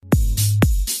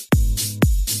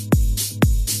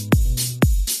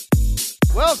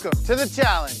Welcome to the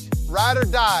challenge, Ride or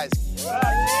Dies.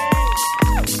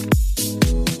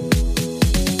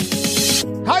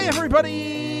 Hi,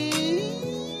 everybody,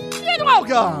 and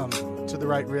welcome to the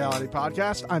Right Reality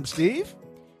Podcast. I'm Steve.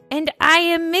 And I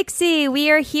am Mixie. We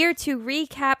are here to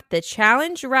recap the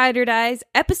Challenge Ride or Dies,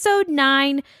 Episode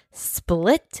 9,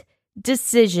 Split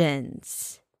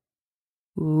Decisions.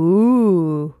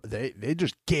 Ooh. They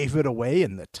just gave it away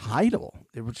in the title.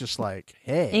 It was just like,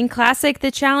 hey. In classic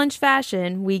The Challenge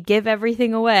fashion, we give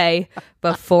everything away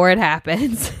before it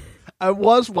happens. I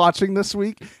was watching this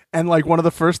week, and like one of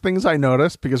the first things I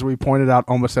noticed, because we pointed out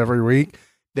almost every week,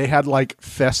 they had like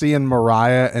Fessy and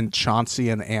Mariah and Chauncey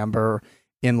and Amber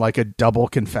in like a double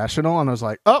confessional, and I was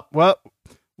like, oh, well,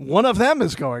 one of them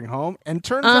is going home, and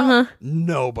turns out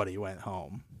nobody went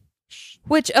home.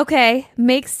 Which, okay,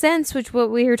 makes sense, which what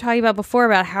we were talking about before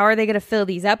about how are they going to fill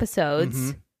these episodes.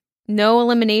 Mm-hmm. No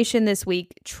elimination this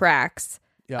week tracks.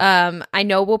 Yeah. I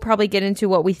know we'll probably get into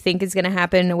what we think is going to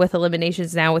happen with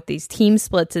eliminations now with these team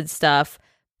splits and stuff,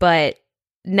 but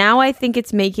now I think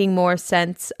it's making more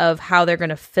sense of how they're going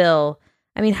to fill.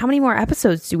 I mean, how many more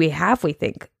episodes do we have, we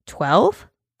think? 12?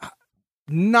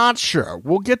 Not sure.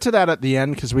 We'll get to that at the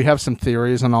end because we have some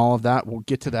theories on all of that. We'll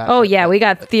get to that. Oh, yeah. We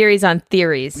got theories on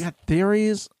theories. We got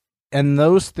theories, and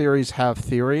those theories have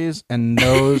theories, and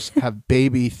those have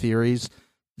baby theories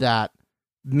that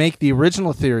make the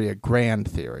original theory a grand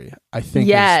theory, I think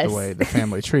is the way the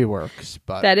family tree works.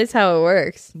 But that is how it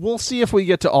works. We'll see if we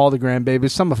get to all the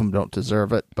grandbabies. Some of them don't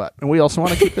deserve it, but we also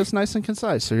want to keep this nice and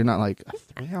concise, so you're not like,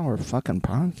 a 3-hour fucking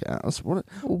podcast. What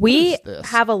we is this?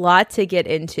 have a lot to get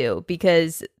into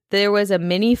because there was a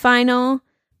mini final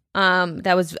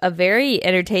that was a very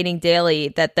entertaining daily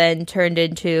that then turned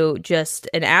into just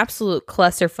an absolute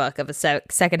clusterfuck of a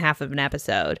second half of an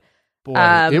episode.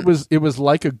 Boy, it was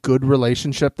like a good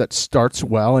relationship that starts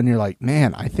well, and you're like,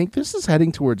 man, I think this is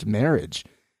heading towards marriage.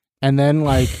 And then,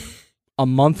 like, a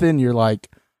month in, you're like,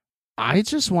 I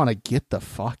just want to get the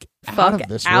fuck out of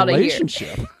this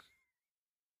relationship.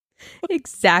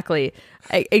 Exactly.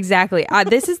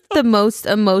 This is the most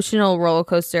emotional roller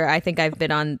coaster I think I've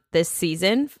been on this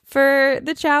season for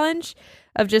the challenge.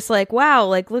 Of just like, wow,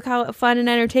 like, look how fun and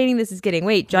entertaining this is getting.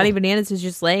 Wait, Johnny Bananas is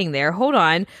just laying there. Hold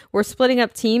on. We're splitting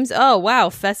up teams. Oh, wow.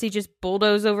 Fessy just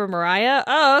bulldozed over Mariah.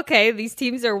 Oh, okay. These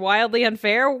teams are wildly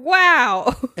unfair.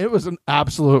 Wow. It was an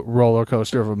absolute roller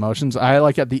coaster of emotions. I,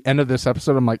 like, at the end of this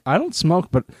episode, I'm like, I don't smoke,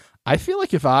 but I feel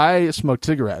like if I smoked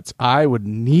cigarettes, I would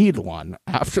need one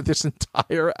after this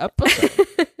entire episode.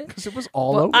 Because it was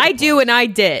all over. I do, and I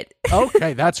did.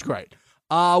 Okay, that's great.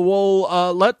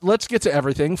 Let's get to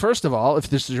everything. First of all, if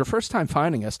this is your first time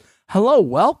finding us, hello,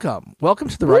 welcome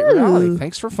to the Right Reality.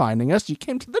 Thanks for finding us. You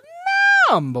came to the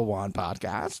 #1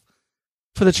 podcast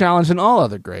for the challenge and all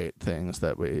other great things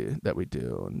that we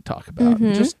do and talk about.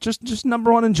 Just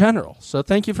 #1 in general. So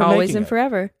thank you for always making and it.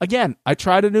 Forever. Again, I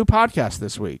tried a new podcast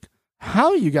this week.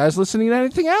 How are you guys listening to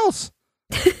anything else?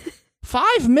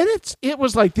 5 minutes. It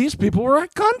was like these people were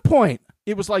at gunpoint.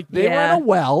 It was like they were in a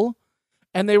well.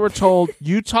 And they were told,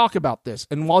 you talk about this.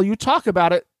 And while you talk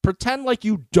about it, pretend like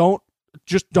you don't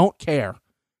care.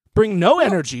 Bring no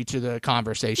energy to the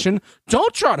conversation.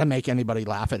 Don't try to make anybody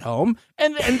laugh at home.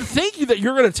 And think that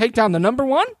you're going to take down the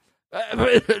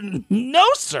 #1? No,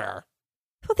 sir.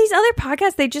 Well, these other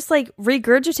podcasts, they just like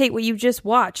regurgitate what you just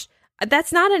watched.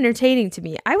 That's not entertaining to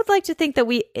me. I would like to think that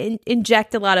we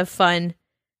inject a lot of fun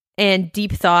and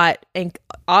deep thought and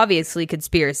obviously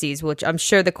conspiracies, which I'm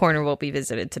sure the corner will be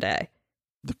visited today.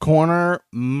 The corner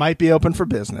might be open for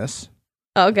business.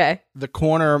 Okay. The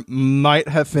corner might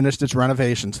have finished its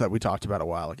renovations that we talked about a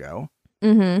while ago.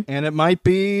 Mm-hmm. And it might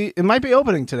be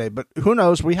opening today, but who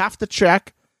knows? We have to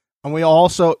check. And we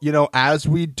also, as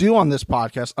we do on this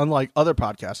podcast, unlike other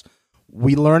podcasts,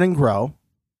 we learn and grow.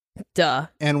 Duh.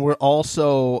 And we're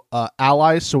also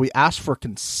allies, so we ask for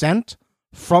consent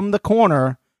from the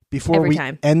corner before we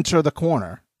enter the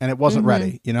corner. And it wasn't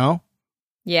ready,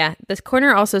 Yeah, this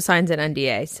corner also signs an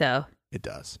NDA, so... It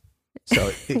does.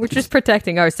 So we're just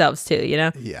protecting ourselves, too,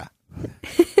 Yeah.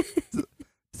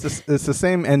 It's the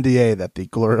same NDA that the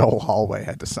Glorial Hallway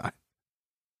had to sign.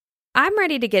 I'm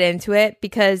ready to get into it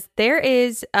because there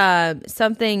is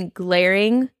something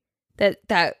glaring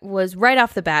that was right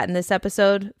off the bat in this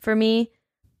episode for me.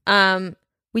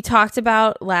 We talked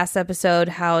about last episode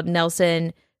how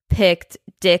Nelson picked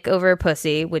dick over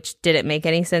pussy, which didn't make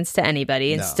any sense to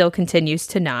anybody and still continues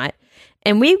to not.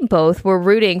 And we both were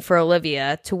rooting for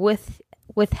Olivia to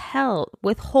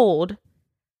withhold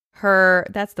her,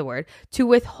 that's the word, to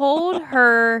withhold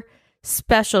her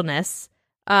specialness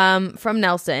from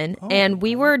Nelson, and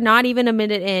we were not even a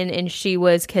minute in, and she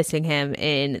was kissing him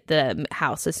in the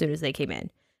house as soon as they came in,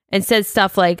 and said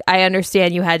stuff like, "I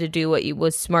understand you had to do what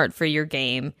was smart for your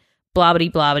game." Blah blah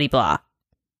blah blah blah.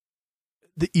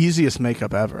 The easiest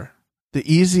makeup ever.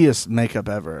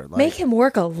 Like, make him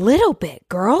work a little bit,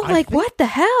 girl. What the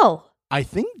hell? I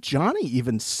think Johnny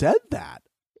even said that.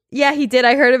 Yeah, he did.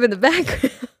 I heard him in the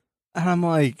background. And I'm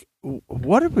like,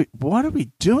 what are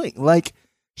we doing? Like,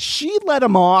 she let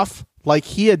him off like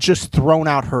he had just thrown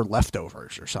out her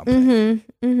leftovers or something.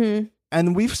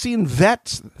 And we've seen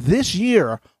vets this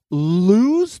year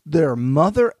lose their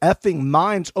mother effing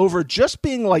minds over just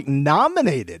being like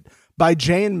nominated by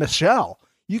Jay and Michelle.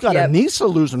 You got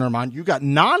Anissa losing her mind. You got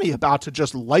Nani about to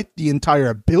just light the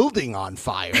entire building on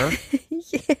fire.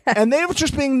 Yeah. And they were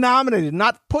just being nominated,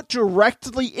 not put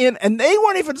directly in, and they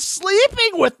weren't even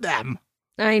sleeping with them.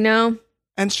 I know.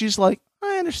 And she's like,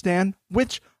 I understand,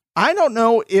 which I don't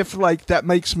know if like that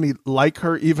makes me like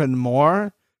her even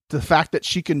more, the fact that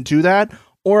she can do that,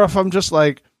 or if I'm just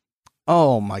like,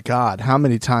 oh my God, how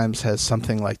many times has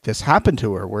something like this happened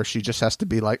to her where she just has to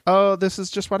be like, oh, this is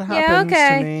just what happens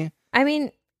to me. I mean,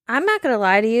 I'm not going to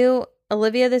lie to you,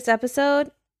 Olivia, this episode,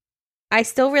 I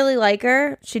still really like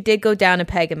her. She did go down a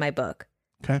peg in my book.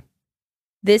 Okay.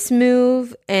 This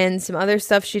move and some other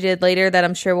stuff she did later that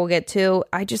I'm sure we'll get to,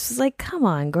 I just was like, come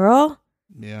on, girl.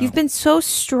 Yeah. You've been so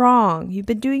strong. You've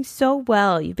been doing so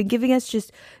well. You've been giving us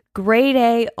just grade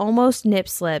A, almost nip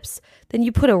slips. Then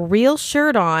you put a real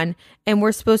shirt on and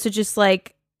we're supposed to just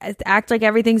like act like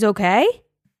everything's okay?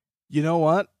 You know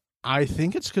what? I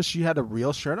think it's because she had a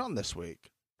real shirt on this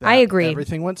week. I agree.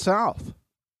 Everything went south.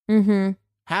 Mm-hmm.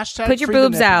 Hashtag put your free the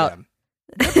boobs nip out. Again.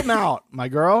 Nip them out, my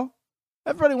girl.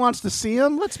 Everybody wants to see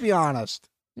them. Let's be honest.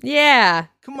 Yeah.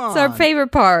 Come on. It's our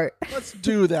favorite part. Let's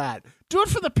do that. Do it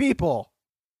for the people.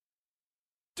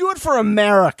 Do it for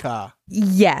America.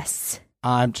 Yes.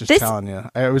 I'm just telling you.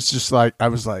 I was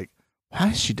like, why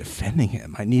is she defending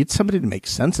him? I need somebody to make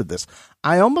sense of this.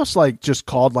 I almost like just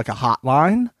called like a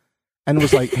hotline and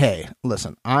was like, hey,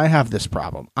 listen, I have this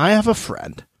problem. I have a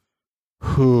friend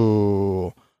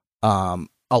who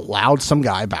allowed some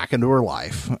guy back into her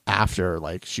life after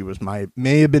like she was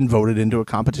may have been voted into a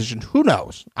competition. Who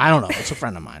knows? I don't know. It's a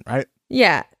friend of mine, right?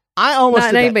 Yeah. I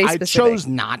almost did that. I specific. chose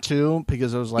not to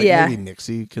because I was like, maybe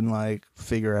Nixie can like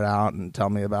figure it out and tell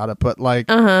me about it. But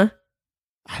like, I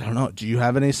don't know. Do you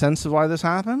have any sense of why this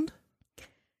happened?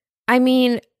 I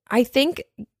mean, I think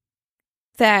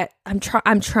that I'm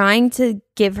trying to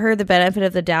give her the benefit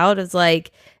of the doubt of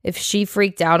like, if she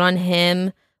freaked out on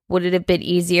him, would it have been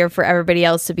easier for everybody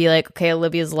else to be like, okay,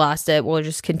 Olivia's lost it, we'll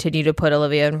just continue to put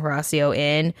Olivia and Horacio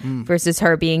in versus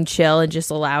her being chill and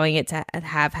just allowing it to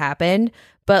have happened.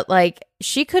 But like,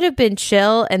 she could have been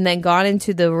chill and then gone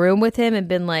into the room with him and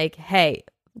been like, hey,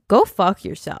 go fuck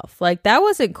yourself. Like, that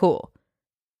wasn't cool.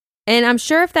 And I'm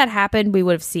sure if that happened, we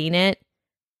would have seen it.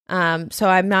 So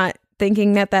I'm not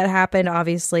thinking that happened.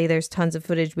 Obviously, there's tons of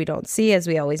footage we don't see, as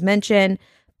we always mention.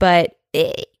 But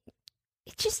it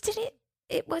just didn't.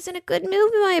 It wasn't a good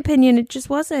move, in my opinion. It just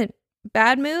wasn't.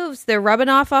 Bad moves. They're rubbing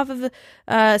off of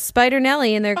Spider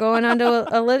Nelly, and they're going on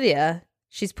to Olivia.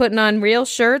 She's putting on real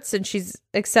shirts, and she's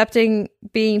accepting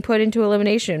being put into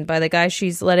elimination by the guy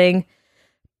she's letting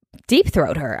deep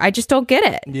throat her. I just don't get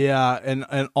it. Yeah,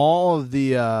 and all of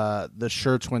the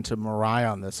shirts went to Mariah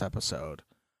on this episode.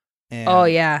 And,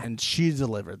 and she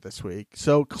delivered this week.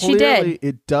 So clearly,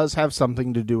 it does have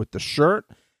something to do with the shirt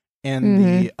and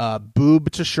the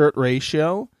boob to shirt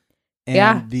ratio,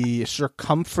 and the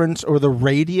circumference or the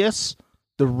radius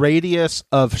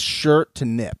of shirt to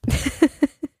nip.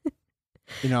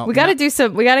 You know, we got to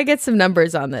get some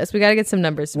numbers on this. We got to get some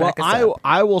numbers to back us up.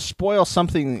 I will spoil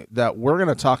something that we're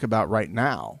going to talk about right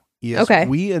now. Yes,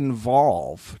 we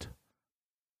involved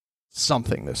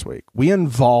something this week. We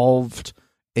involved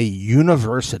a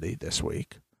university this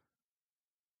week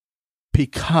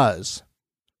because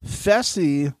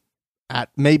Fessy at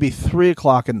maybe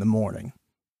 3:00 in the morning.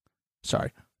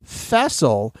 Sorry,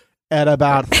 Fessel at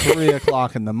about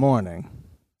 3:00 in the morning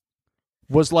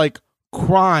was like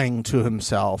crying to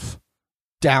himself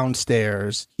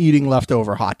downstairs, eating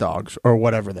leftover hot dogs or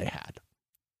whatever they had.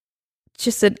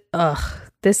 Just an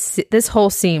this whole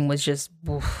scene was just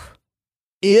oof.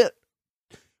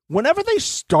 Whenever they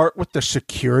start with the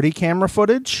security camera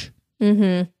footage,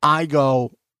 I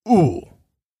go, ooh,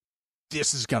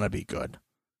 this is gonna be good.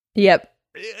 Yep.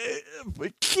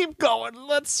 Keep going.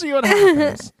 Let's see what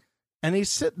happens. And he's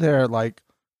sitting there like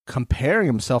comparing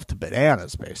himself to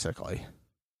bananas, basically.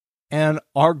 And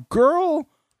our girl,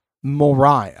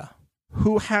 Mariah,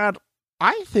 who had,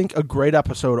 I think, a great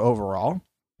episode overall,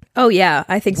 Oh, yeah.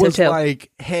 I think so, was too.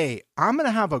 like, hey, I'm going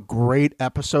to have a great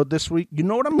episode this week. You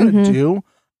know what I'm going to do?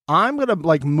 I'm going to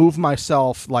like move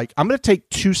myself. Like, I'm going to take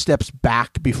 2 steps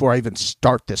back before I even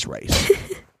start this race.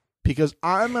 Because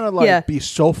I'm going to be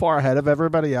so far ahead of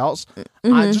everybody else.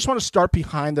 I just want to start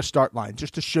behind the start line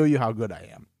just to show you how good I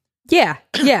am. Yeah.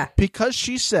 Yeah. Because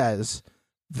she says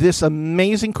this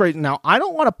amazing crazy. Now, I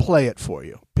don't want to play it for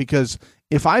you because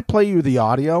if I play you the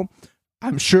audio,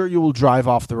 I'm sure you will drive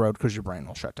off the road because your brain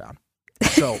will shut down.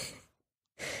 So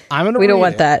I'm going to We don't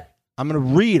want that. I'm going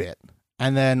to read it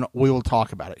and then we will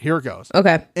talk about it. Here it goes.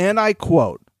 Okay. And I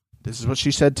quote, this is what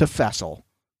she said to Fessel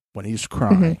when he's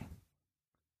crying.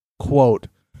 Quote,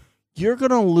 you're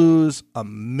going to lose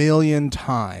 1,000,000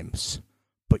 times,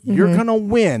 but you're going to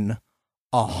win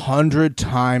 100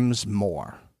 times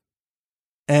more.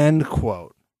 End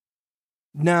quote.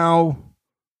 Now,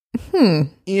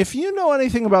 if you know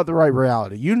anything about the right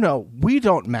reality, you know we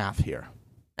don't math here.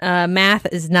 Math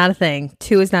is not a thing.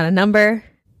 2 is not a number.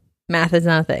 Math is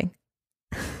not a thing.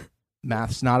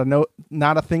 Math's not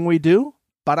a thing we do,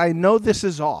 but I know this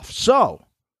is off. So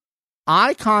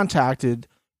I contacted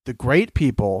the great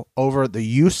people over at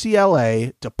the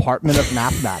UCLA Department of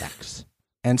Mathematics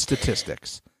and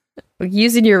Statistics.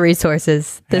 Using your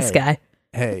resources, this guy.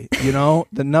 Hey, you know,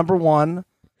 the number one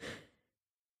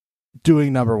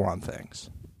doing number one things.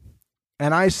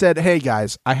 And I said, hey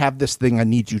guys, I have this thing I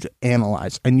need you to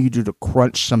analyze. I need you to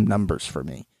crunch some numbers for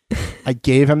me. I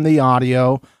gave him the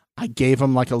audio. I gave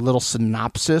him like a little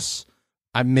synopsis.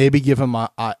 I maybe give him a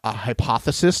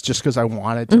hypothesis just because I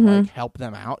wanted to like help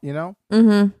them out, you know?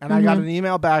 And I got an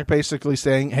email back basically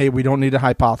saying, hey, we don't need a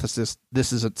hypothesis.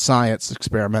 This is a science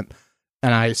experiment.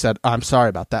 And I said, I'm sorry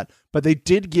about that. But they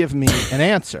did give me an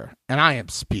answer, and I am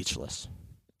speechless.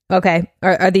 Okay.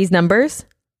 Are these numbers?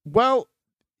 Well,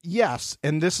 yes.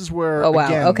 And this is where,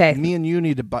 again, me and you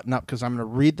need to button up because I'm going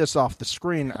to read this off the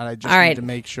screen, and I just need to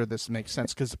make sure this makes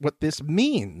sense. Because what this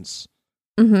means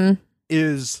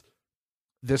is...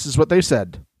 This is what they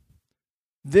said.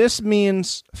 This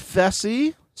means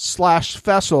Fessy/Fessel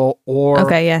or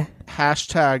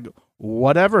hashtag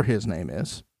whatever his name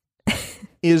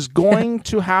is going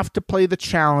to have to play the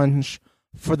challenge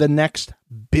for the next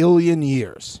 1 billion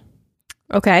years.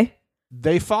 Okay.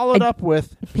 They followed up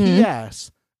with P.S.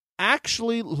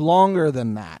 Actually longer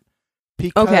than that.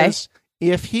 Because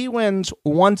if he wins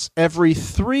once every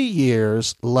 3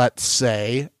 years, let's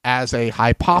say, as a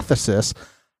hypothesis...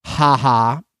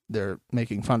 they're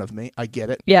making fun of me. I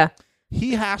get it. Yeah.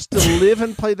 He has to live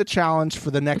and play the challenge for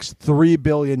the next 3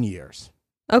 billion years.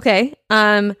 Okay.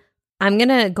 I'm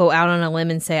gonna go out on a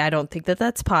limb and say I don't think that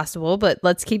that's possible, but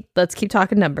let's keep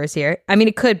talking numbers here. I mean,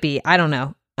 it could be. I don't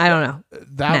know.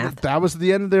 That was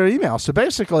the end of their email. So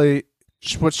basically,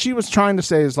 what she was trying to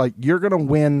say is like you're gonna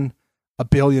win 1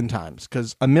 billion times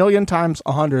because 1,000,000 times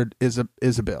 100 is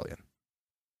a billion.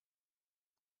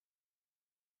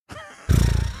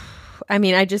 I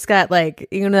mean, I just got like,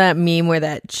 you know that meme where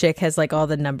that chick has like all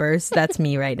the numbers? That's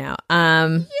me right now.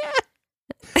 Yeah.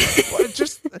 Well,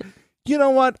 just, you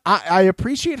know what? I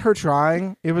appreciate her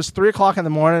trying. It was 3:00 in the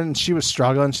morning and she was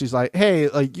struggling. She's like, hey,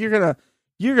 like you're gonna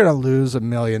lose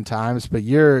 1,000,000 times, but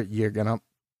you're gonna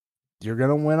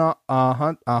win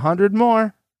 100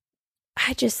 more.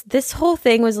 This whole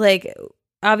thing was like,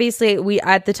 obviously we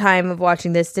at the time of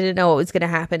watching this didn't know what was going to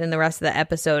happen in the rest of the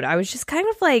episode. I was just kind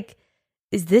of like,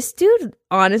 is this dude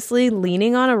honestly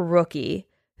leaning on a rookie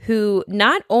who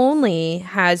not only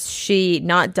has she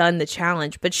not done the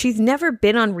challenge, but she's never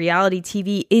been on reality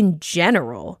TV in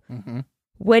general.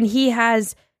 When he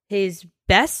has his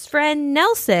best friend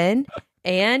Nelson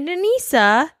and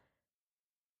Anissa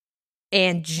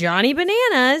and Johnny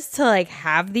Bananas to like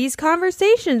have these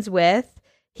conversations with,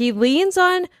 he leans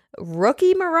on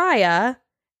rookie Mariah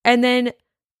and then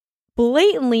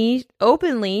blatantly,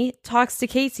 openly talks to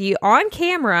Casey on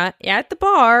camera at the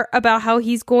bar about how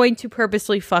he's going to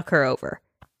purposely fuck her over.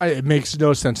 It makes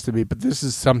no sense to me, but this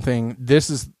is something. This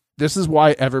is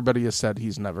why everybody has said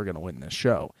he's never going to win this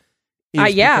show.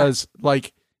 Because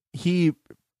like he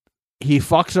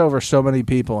fucks over so many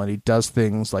people and he does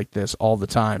things like this all the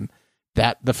time.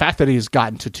 That the fact that he's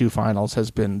gotten to 2 finals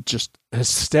has been just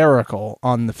hysterical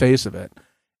on the face of it,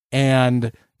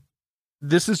 and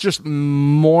this is just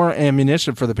more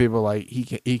ammunition for the people. Like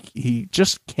he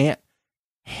just can't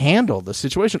handle the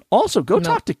situation. Also, go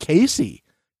talk to Casey.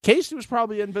 Casey was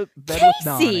probably in bed with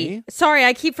Nani. Sorry,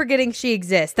 I keep forgetting she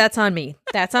exists. That's on me.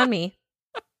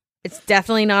 It's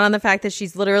definitely not on the fact that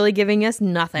she's literally giving us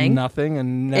nothing. Nothing,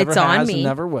 and never has and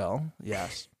never will.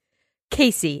 Yes.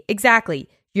 Casey, exactly.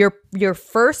 Your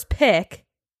first pick.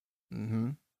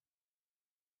 Go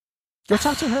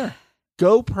talk to her.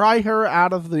 Go pry her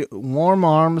out of the warm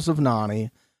arms of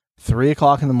Nani, 3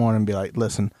 o'clock in the morning, and be like,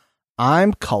 listen,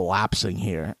 I'm collapsing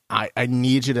here. I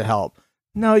need you to help.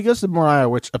 No, he goes to Mariah,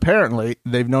 which apparently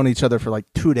they've known each other for like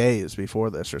 2 days before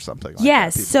this or something like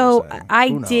yes, that. So I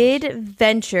did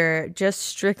venture just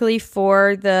strictly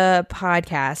for the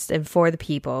podcast and for the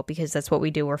people, because that's what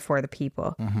we do. We're for the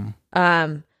people.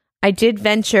 Mm-hmm. I did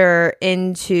venture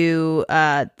into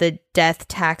the Death,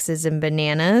 Taxes, and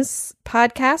Bananas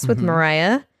podcast with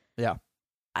Mariah. Yeah.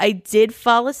 I did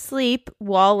fall asleep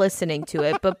while listening to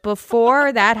it, but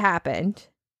before that happened...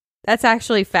 That's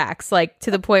actually facts, like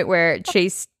to the point where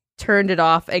Chase turned it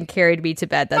off and carried me to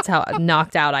bed. That's how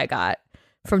knocked out I got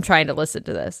from trying to listen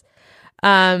to this.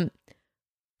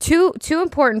 Two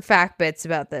important fact bits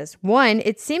about this. One,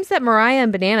 it seems that Mariah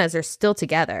and Bananas are still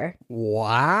together.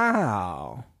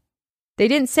 Wow. They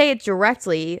didn't say it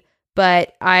directly,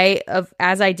 but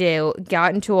as I do,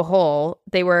 got into a hole.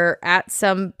 They were at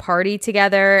some party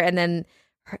together, and then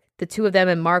the two of them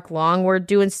and Mark Long were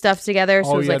doing stuff together,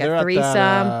 so it was like a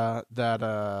threesome.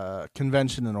 That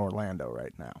convention in Orlando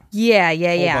right now. Yeah.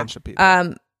 A bunch of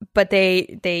people. But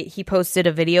he posted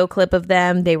a video clip of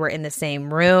them. They were in the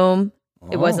same room.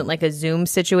 It wasn't like a Zoom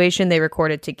situation. They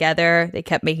recorded together. They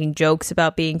kept making jokes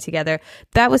about being together.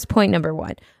 That was point number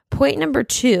one. Point number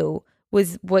two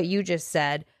was what you just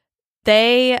said.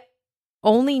 They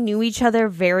only knew each other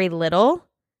very little.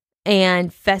 And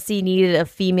Fessy needed a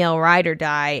female ride or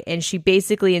die, and she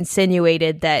basically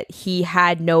insinuated that he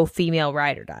had no female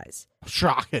ride or dies.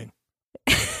 Shocking.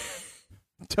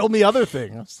 Tell me other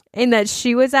things. And that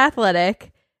she was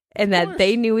athletic, and that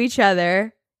they knew each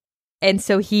other, and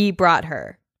so he brought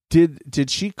her.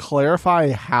 Did she clarify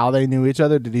how they knew each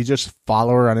other? Did he just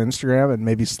follow her on Instagram and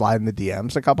maybe slide in the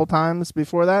DMs a couple times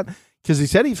before that? Because he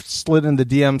said he slid in the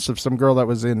DMs of some girl that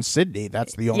was in Sydney.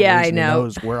 That's the only reason he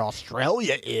knows where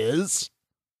Australia is.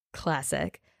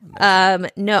 Classic.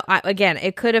 No, again,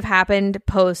 it could have happened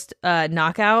post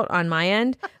knockout on my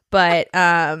end, but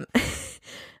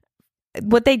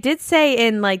what they did say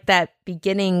in like that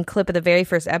beginning clip of the very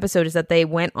first episode is that they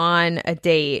went on a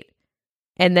date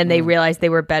and then they realized they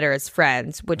were better as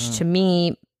friends, which to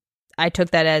me, I took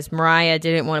that as Mariah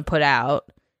didn't want to put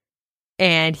out.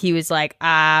 And he was like,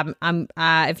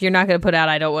 if you're not going to put out,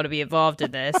 I don't want to be involved in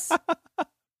this.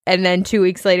 And then 2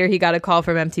 weeks later, he got a call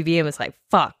from MTV and was like,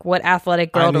 fuck, what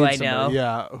athletic girl do I know?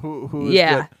 Yeah. Who is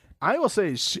good. I will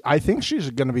say, I think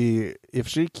she's going to be, if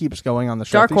she keeps going on the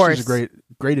show, Dark horse. She's a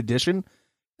great addition.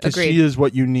 Because she is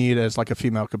what you need as like a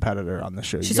female competitor on the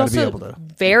show. She's also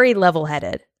very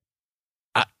level-headed.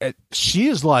 She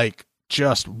is like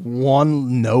just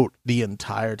one note the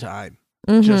entire time.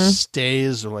 Just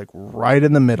stays like right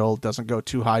in the middle, doesn't go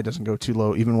too high, doesn't go too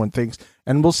low, even when things,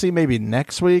 and we'll see maybe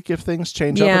next week if things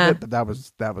change up a bit, but that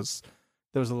was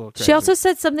a little crazy. She also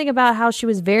said something about how she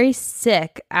was very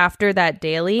sick after that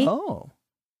daily.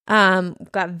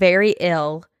 Got very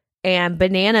ill, and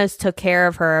Bananas took care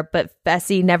of her, but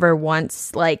Fessy never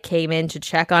once like came in to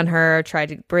check on her, tried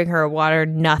to bring her water,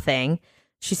 nothing.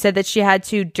 She said that she had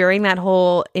to, during that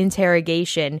whole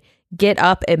interrogation, get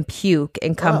up and puke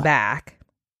and come back.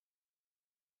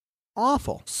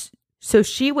 Awful. So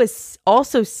she was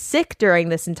also sick during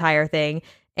this entire thing,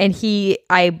 and he,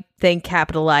 I think,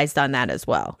 capitalized on that as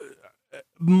well.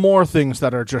 More things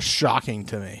that are just shocking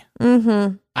to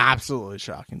me. Absolutely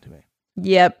shocking to me.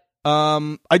 Yep.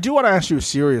 I do want to ask you a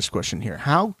serious question here.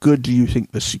 How good do you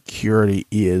think the security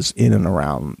is in and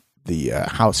around the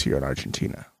house here in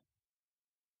Argentina?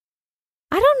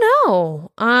 I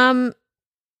don't know.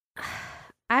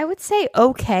 I would say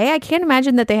okay. I can't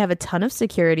imagine that they have a ton of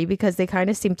security because they kind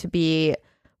of seem to be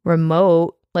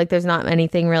remote. Like there's not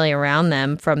anything really around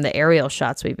them from the aerial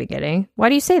shots we've been getting. Why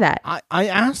do you say that? I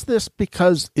asked this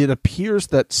because it appears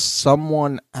that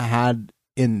someone had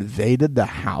invaded the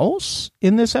house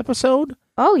in this episode.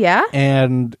 Oh, yeah?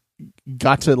 And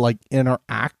got to like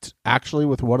interact actually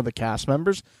with one of the cast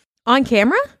members. On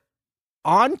camera?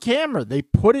 On camera. They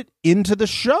put it into the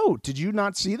show. Did you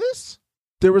not see this?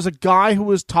 There was a guy who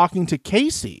was talking to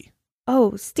Casey.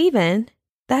 Oh, Steven,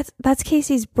 that's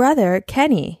Casey's brother,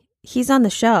 Kenny. He's on the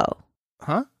show.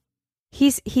 Huh?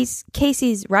 He's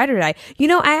Casey's ride or die. You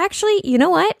know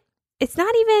what? It's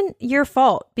not even your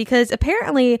fault because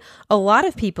apparently a lot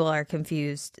of people are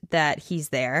confused that he's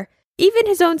there. Even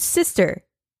his own sister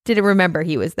didn't remember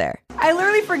he was there. I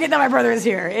literally forget that my brother is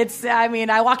here.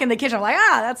 I walk in the kitchen, I'm like,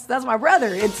 that's my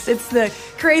brother. It's the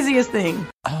craziest thing.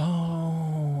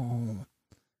 Oh,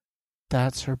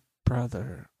 that's her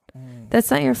brother. That's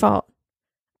not your fault.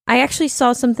 I actually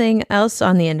saw something else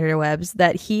on the interwebs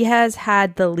that he has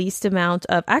had the least amount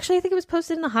of. Actually, I think it was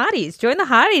posted in the Hotties. Join the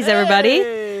Hotties, everybody.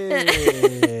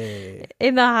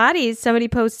 In the hotties, somebody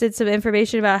posted some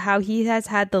information about how he has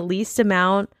had the least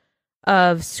amount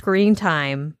of screen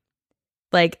time,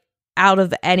 like, out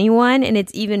of anyone, and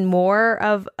it's even more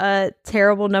of a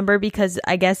terrible number because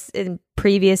I guess in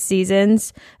previous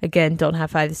seasons, again, don't have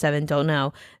 5 to 7, don't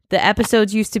know, the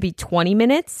episodes used to be 20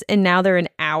 minutes and now they're an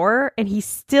hour, and he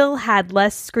still had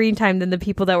less screen time than the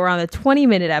people that were on the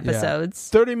 20-minute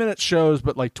episodes. 30-minute shows,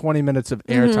 but like 20 minutes of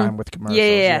airtime with commercials.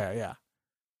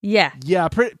 Yeah,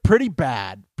 pretty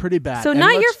bad. So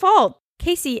not your fault.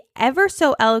 Casey, ever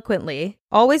so eloquently,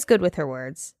 always good with her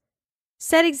words,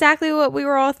 said exactly what we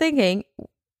were all thinking.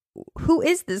 Who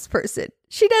is this person?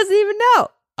 She doesn't even know.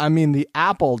 I mean, the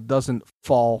apple doesn't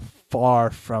fall far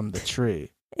from the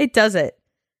tree. It doesn't.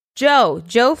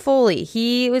 Joe Foley,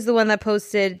 he was the one that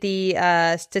posted the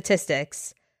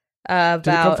statistics about.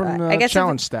 Did it come from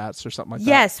challenge stats or something like that?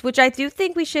 Yes, which I do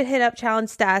think we should hit up challenge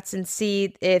stats and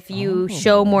see if you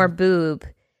show more boob,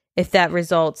 if that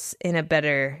results in a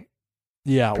better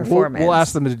performance. We'll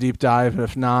ask them to deep dive.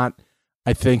 If not,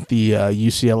 I think the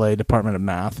UCLA Department of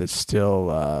Math is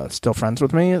still friends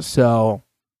with me. So,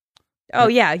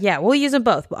 yeah, we'll use them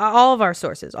both. All of our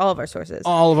sources.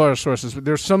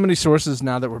 There's so many sources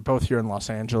now that we're both here in Los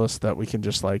Angeles that we can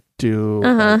just like do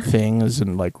things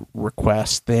and like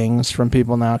request things from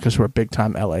people now because we're big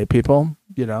time LA people.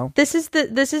 You know, this is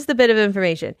the bit of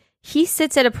information. He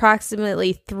sits at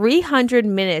approximately 300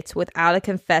 minutes without a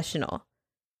confessional,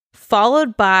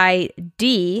 followed by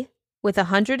D with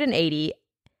 180.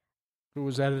 Who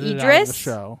was edited out of the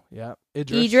show? Yeah,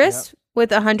 Idris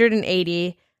with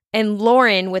 180, and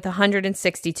Lauren with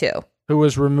 162. Who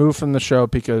was removed from the show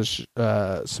because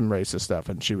some racist stuff,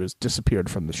 and she was disappeared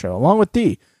from the show along with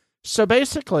D. So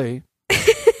basically,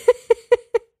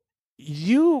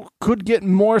 you could get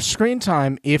more screen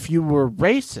time if you were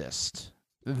racist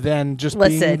than just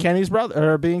being Kenny's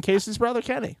brother or being Casey's brother,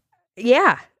 Kenny.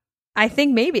 Yeah, I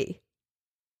think maybe.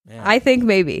 Man,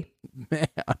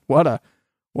 what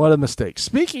a mistake.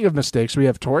 Speaking of mistakes, we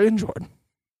have Tori and Jordan.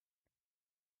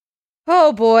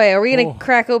 Oh boy, are we going to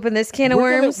crack open this can of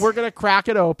worms? We're going to crack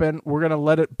it open. We're going to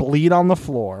let it bleed on the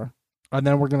floor, and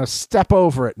then we're going to step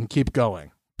over it and keep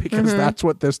going because that's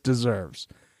what this deserves.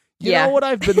 You know what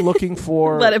I've been looking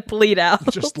for? Let it bleed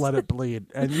out. Just let it bleed.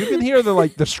 And you can hear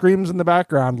the screams in the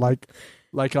background like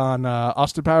on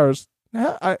Austin Powers.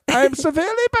 I'm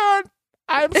severely burned.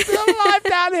 I'm still alive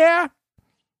down here.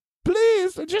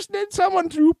 Please, I just need someone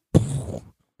to...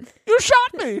 You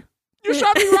shot me. You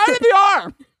shot me right in the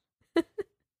arm.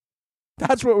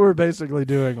 That's what we're basically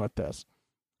doing with this.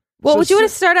 Well, would you want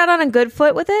to start out on a good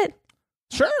foot with it?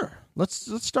 Sure.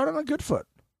 Let's start on a good foot.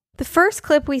 The first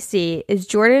clip we see is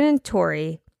Jordan and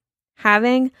Tori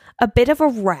having a bit of a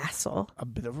wrestle.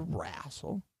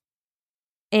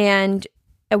 And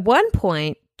at one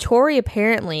point, Tori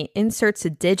apparently inserts a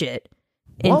digit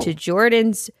into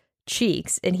Jordan's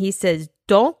cheeks, and he says,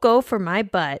 "Don't go for my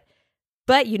butt."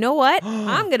 But you know what?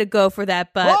 I'm going to go for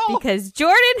that butt because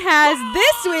Jordan has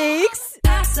this week's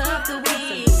Ass of the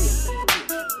Week.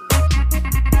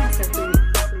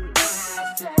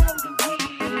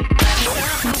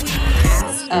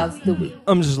 Of the Week.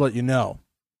 I'm just letting you know.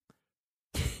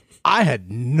 I had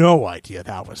no idea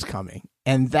that was coming.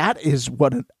 And that is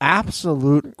what an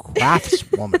absolute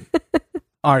craftswoman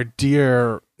our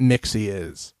dear Mixie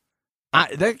is.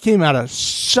 That came out of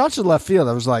such a left field.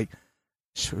 I was like,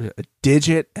 a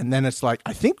digit, and then it's like,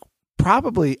 I think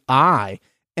probably I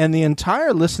and the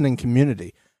entire listening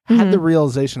community had the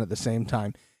realization at the same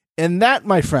time. And that,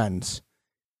 my friends,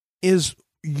 is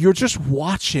you're just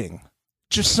watching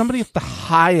just somebody at the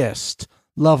highest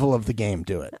level of the game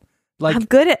do it. Like, I'm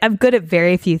good at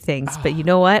very few things, but you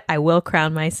know what? I will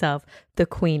crown myself the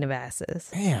queen of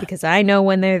asses. Man. Because I know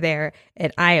when they're there,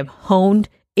 and I am honed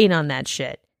in on that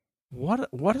shit. What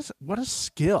a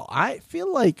skill. I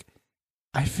feel like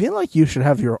you should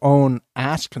have your own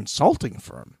ass consulting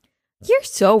firm. You're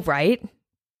so right.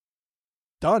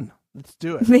 Done. Let's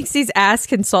do it. Mixie's Ass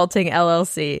Consulting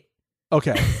LLC.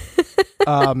 Okay.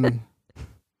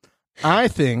 I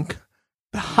think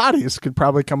the hotties could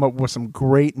probably come up with some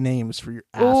great names for your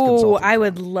ass consulting. Oh, I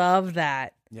would love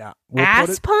that. Yeah.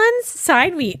 Ass puns?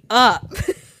 Sign me up.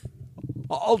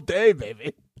 All day,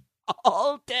 baby.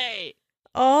 All day.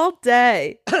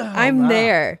 I'm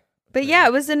there. But yeah,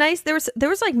 it was a nice, there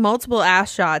was like multiple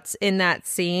ass shots in that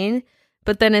scene.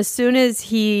 But then as soon as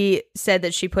he said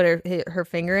that she put her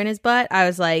finger in his butt, I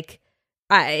was like,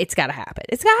 it's got to happen.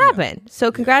 It's got to happen.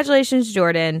 So congratulations,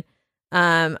 Jordan.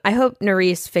 I hope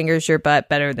Nerys fingers your butt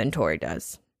better than Tori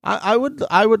does. I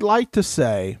would like to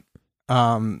say,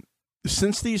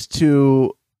 since these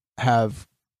two have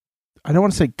I don't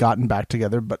want to say gotten back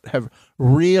together, but have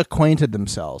reacquainted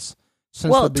themselves.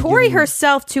 Well, Tori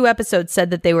herself 2 episodes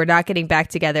said that they were not getting back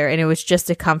together and it was just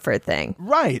a comfort thing.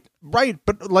 Right.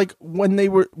 But like when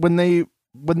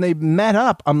they met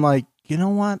up, I'm like, you know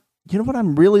what? You know what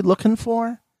I'm really looking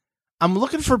for? I'm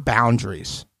looking for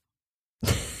boundaries.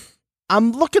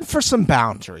 I'm looking for some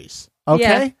boundaries.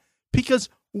 Okay? Yeah. Because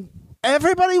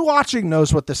everybody watching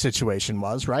knows what the situation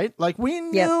was, right? Like we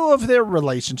knew of their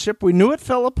relationship. We knew it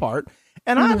fell apart.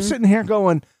 And I'm sitting here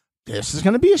going, this is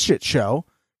going to be a shit show.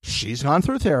 She's gone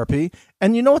through therapy.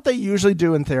 And you know what they usually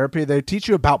do in therapy? They teach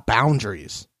you about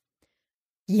boundaries.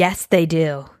 Yes, they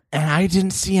do. And I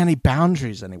didn't see any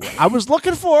boundaries anywhere. I was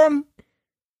looking for them.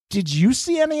 Did you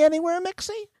see any anywhere,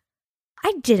 Mixie?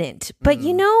 I didn't. But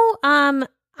you know,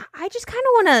 I just kind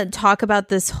of want to talk about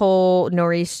this whole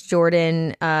Norris,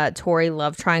 Jordan, Tori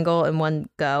love triangle in one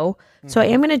go. So I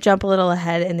am going to jump a little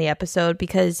ahead in the episode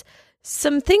because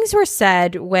some things were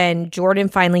said when Jordan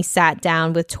finally sat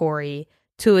down with Tori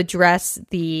to address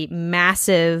the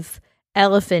massive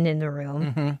elephant in the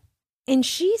room. And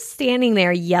she's standing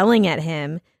there yelling at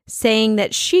him, saying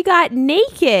that she got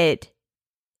naked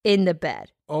in the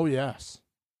bed. Oh, yes.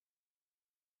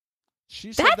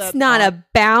 She said That's not a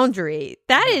boundary.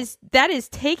 That is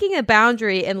taking a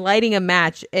boundary and lighting a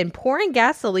match and pouring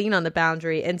gasoline on the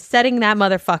boundary and setting that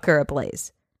motherfucker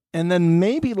ablaze. And then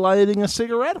maybe lighting a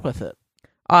cigarette with it.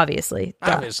 Obviously.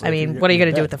 I mean, what are you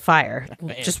going to do with the fire?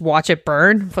 Just watch it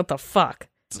burn? What the fuck?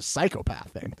 It's a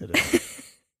psychopath thing to do.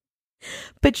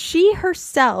 But she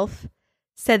herself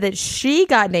said that she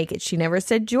got naked. She never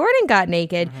said Jordan got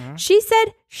naked. She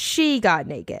said she got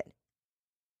naked.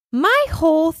 My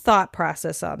whole thought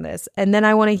process on this, and then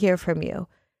I want to hear from you.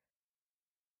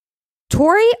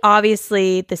 Tori,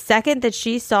 obviously, the second that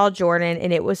she saw Jordan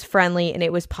and it was friendly and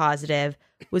it was positive,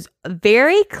 was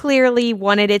very clearly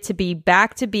wanted it to be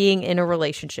back to being in a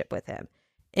relationship with him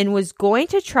and was going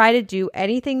to try to do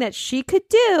anything that she could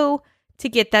do to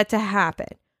get that to happen.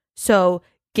 So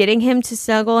getting him to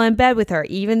snuggle in bed with her,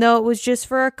 even though it was just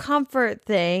for a comfort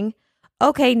thing.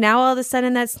 Okay, now all of a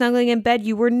sudden that snuggling in bed,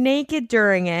 you were naked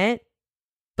during it,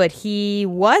 but he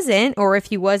wasn't, or if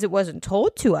he was, it wasn't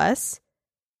told to us.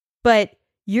 But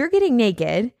you're getting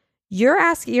naked. You're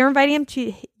inviting him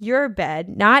to your bed,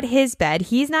 not his bed.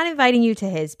 He's not inviting you to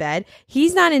his bed.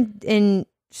 He's not in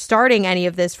starting any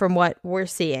of this from what we're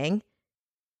seeing.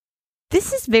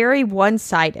 This is very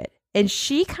one-sided. And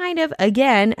she kind of,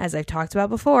 again, as I've talked about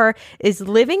before, is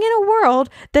living in a world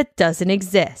that doesn't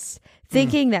exist.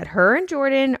 Thinking that her and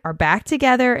Jordan are back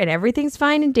together and everything's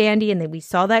fine and dandy. And then we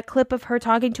saw that clip of her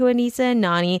talking to Anissa and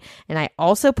Nani. And I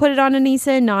also put it on Anissa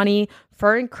and Nani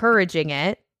for encouraging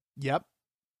it. Yep.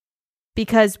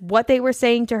 Because what they were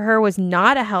saying to her was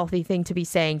not a healthy thing to be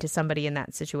saying to somebody in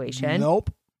that situation.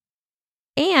 Nope.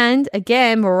 And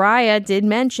again, Mariah did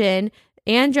mention,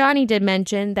 and Johnny did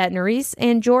mention, that Nerys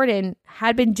and Jordan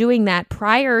had been doing that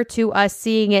prior to us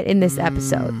seeing it in this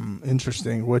episode.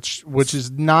 Interesting, which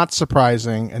is not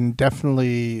surprising and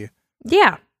definitely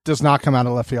does not come out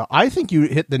of left field. I think you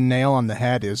hit the nail on the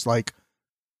head. Is like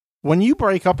when you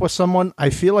break up with someone,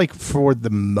 I feel like for the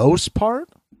most part,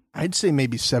 I'd say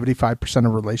maybe 75%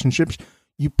 of relationships,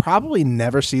 you probably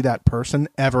never see that person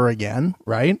ever again,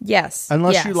 right? Yes.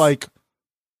 Unless you like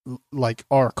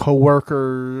are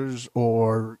coworkers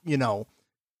or, you know,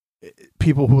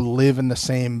 people who live in the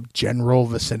same general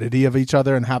vicinity of each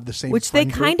other and have the same Which they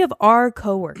kind of are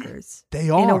coworkers. They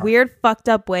are. In a weird, fucked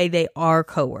up way, they are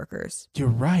coworkers. You're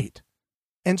right.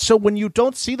 And so when you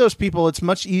don't see those people, it's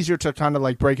much easier to kind of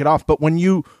like break it off. But when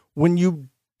you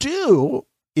do,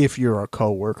 if you're a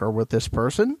coworker with this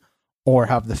person or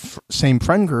have the same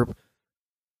friend group,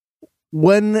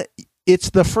 when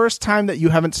it's the first time that you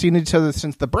haven't seen each other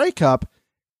since the breakup,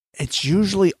 it's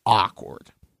usually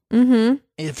awkward.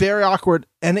 It's very awkward,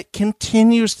 and it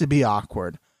continues to be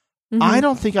awkward. I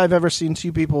don't think I've ever seen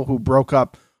two people who broke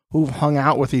up who've hung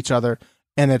out with each other,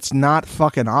 and it's not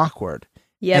fucking awkward.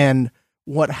 Yep. And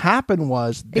what happened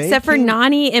was except for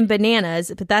Nani and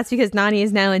Bananas, but that's because Nani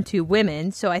is now into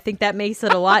women, so I think that makes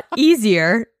it a lot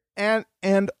easier.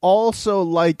 And also,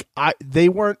 like, they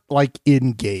weren't like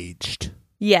engaged.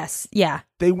 Yes, yeah.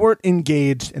 They weren't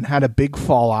engaged and had a big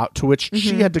fallout to which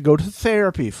she had to go to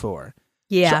therapy for.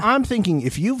 Yeah. So I'm thinking,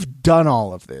 if you've done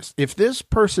all of this, if this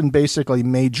person basically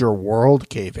made your world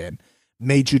cave in,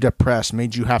 made you depressed,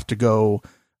 made you have to go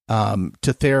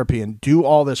to therapy and do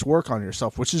all this work on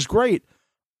yourself, which is great,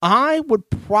 I would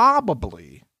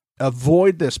probably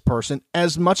avoid this person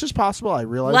as much as possible. I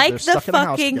realize like they're the stuck in a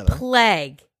house fucking together.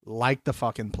 plague. Like the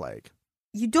fucking plague.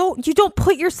 You don't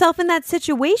put yourself in that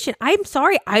situation. I'm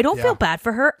sorry. I don't feel bad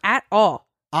for her at all.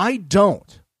 I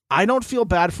don't. I don't feel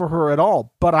bad for her at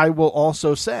all, but I will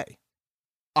also say,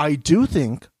 I do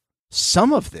think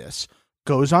some of this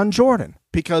goes on Jordan,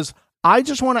 because I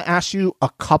just want to ask you a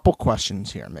couple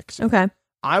questions here, Mixie. Okay.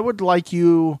 I would like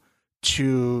you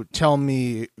to tell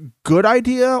me good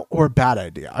idea or bad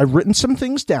idea. I've written some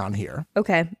things down here.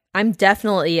 Okay. I'm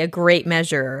definitely a great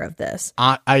measurer of this.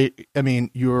 I mean,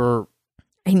 you're...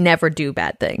 I never do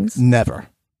bad things. Never.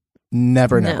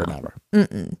 Never.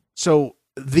 Mm-mm. So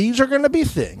these are going to be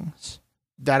things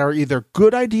that are either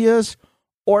good ideas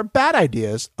or bad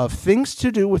ideas of things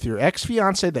to do with your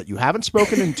ex-fiance that you haven't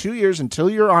spoken in 2 years until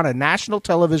you're on a national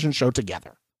television show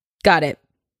together. Got it.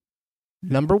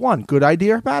 Number 1, good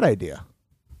idea or bad idea?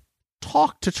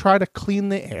 Talk to try to clean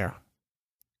the air.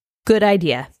 Good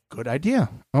idea. Good idea.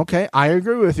 Okay, I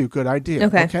agree with you. Good idea.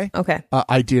 Okay.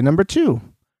 Idea number 2,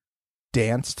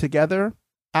 dance together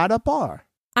at a bar.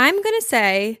 I'm going to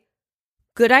say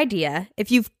good idea.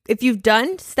 If you've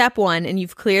done step 1 and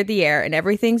you've cleared the air and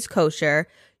everything's kosher,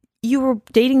 you were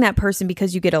dating that person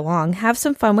because you get along. Have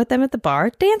some fun with them at the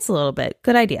bar. Dance a little bit.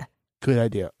 Good idea. Good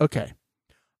idea. Okay.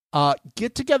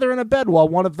 Get together in a bed while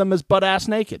one of them is butt-ass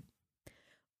naked.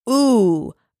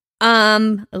 Ooh.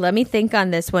 Let me think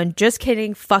on this one. Just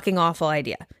kidding. Fucking awful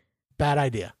idea. Bad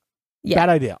idea. Yeah. Bad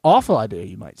idea. Awful idea,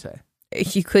 you might say.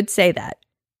 You could say that.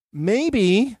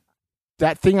 Maybe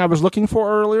that thing I was looking for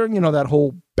earlier, that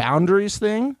whole boundaries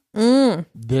thing.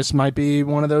 This might be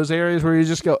one of those areas where you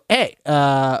just go, hey,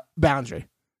 boundary.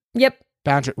 Yep.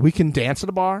 Boundary. We can dance at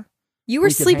a bar. You were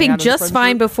sleeping just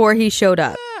fine before he showed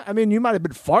up. I mean, you might have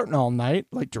been farting all night,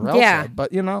 like Jarrell said,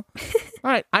 but All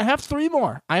right, I have 3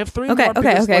 more.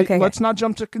 Okay. Let's not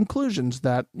jump to conclusions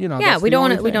that, Yeah, we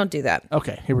don't do that.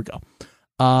 Okay, here we go.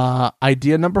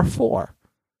 Idea number 4.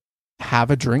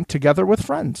 Have a drink together with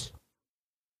friends.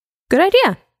 Good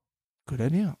idea. Good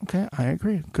idea. Okay, I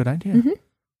agree. Good idea.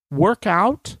 Mm-hmm. Work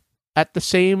out at the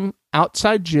same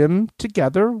outside gym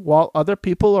together while other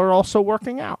people are also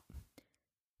working out.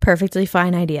 Perfectly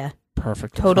fine idea.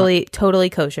 Perfect. Totally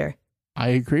kosher. I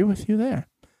agree with you there.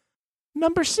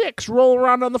 Number 6, roll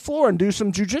around on the floor and do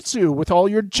some jujitsu with all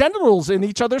your genitals in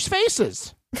each other's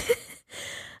faces.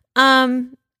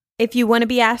 If you want to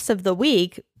be ass of the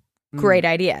week, great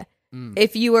idea.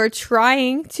 If you are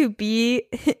trying to be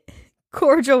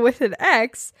cordial with an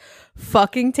ex,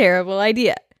 fucking terrible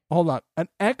idea. Hold on. An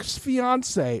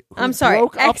ex-fiance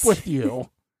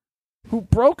who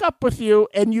broke up with you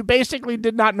and you basically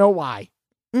did not know why.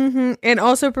 Mm-hmm. And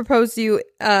also proposed to you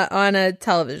on a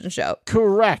television show.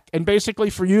 Correct. And basically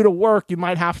for you to work, you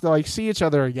might have to see each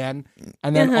other again.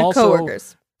 And then also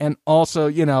coworkers. And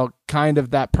also, kind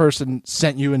of that person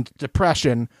sent you into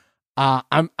depression.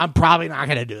 I'm probably not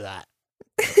going to do that.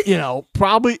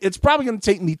 It's probably going to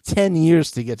take me 10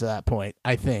 years to get to that point,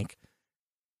 I think.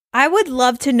 I would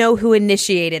love to know who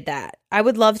initiated that. I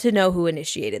would love to know who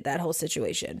initiated that whole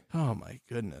situation. Oh, my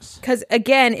goodness. Because,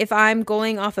 again, if I'm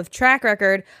going off of track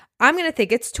record, I'm going to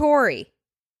think it's Tori.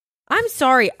 I'm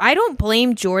sorry. I don't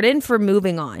blame Jordan for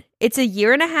moving on. It's a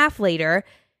year and a half later.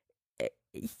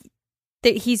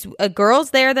 He's a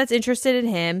girl's there that's interested in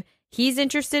him. He's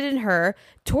interested in her.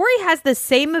 Tori has the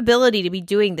same ability to be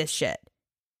doing this shit.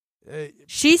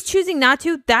 She's choosing not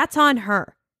to. That's on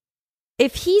her.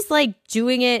 If he's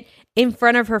doing it in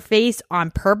front of her face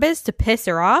on purpose to piss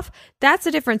her off, that's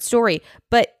a different story.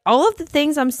 But all of the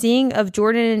things I'm seeing of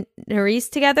Jordan and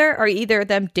Nerys together are either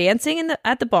them dancing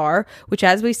at the bar, which,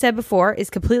 as we said before,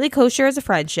 is completely kosher as a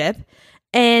friendship.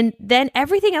 And then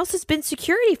everything else has been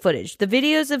security footage. The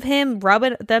videos of him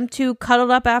rubbing them two cuddled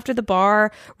up after the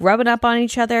bar, rubbing up on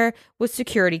each other with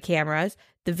security cameras.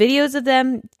 The videos of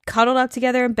them cuddled up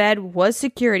together in bed was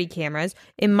security cameras.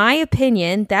 In my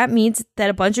opinion, that means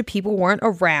that a bunch of people weren't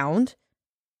around.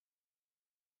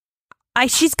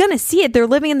 She's going to see it. They're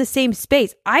living in the same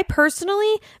space. I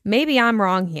personally, maybe I'm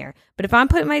wrong here, but if I'm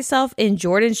putting myself in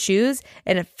Jordan's shoes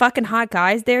and a fucking hot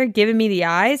guy's there giving me the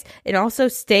eyes and also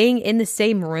staying in the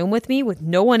same room with me with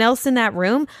no one else in that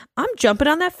room, I'm jumping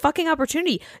on that fucking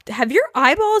opportunity. Have your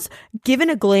eyeballs given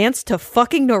a glance to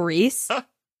fucking Nerys?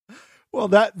 Well,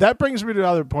 that brings me to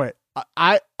another point.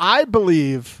 I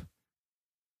believe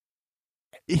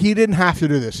he didn't have to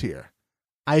do this here.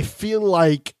 I feel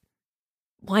like...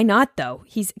 Why not, though?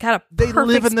 He's got a perfect they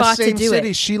live in the spot same to do city.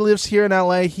 it. She lives here in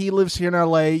L.A. He lives here in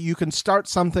L.A. You can start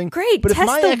something. Great, but test if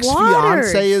my the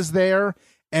ex-fiance is there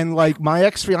and my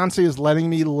ex-fiance is letting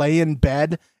me lay in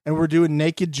bed and we're doing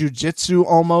naked jujitsu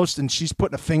almost and she's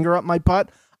putting a finger up my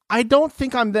butt, I don't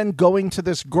think I'm then going to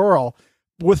this girl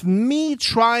with me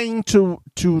trying to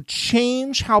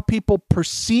change how people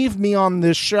perceive me on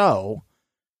this show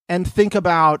and think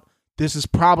about this is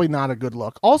probably not a good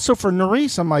look. Also for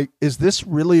Nerys, I'm like, is this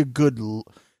really a good look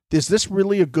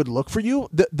for you?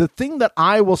 The thing that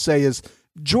I will say is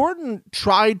Jordan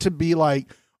tried to be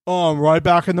like, oh, I'm right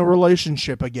back in the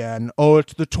relationship again. Oh,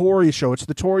 it's the Tory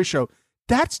show.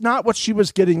 That's not what she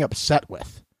was getting upset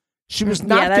with. She was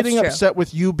not getting upset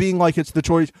with you being like it's the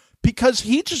Tories, because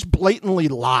he just blatantly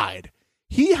lied.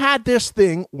 He had this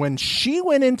thing when she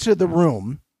went into the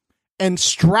room and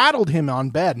straddled him on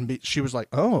bed, and she was like,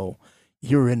 oh,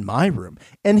 you're in my room.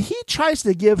 And he tries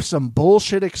to give some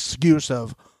bullshit excuse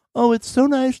of, oh, it's so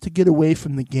nice to get away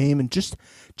from the game and just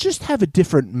have a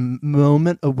different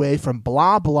moment away from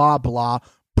blah, blah, blah.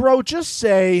 Bro, just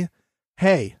say,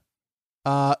 hey,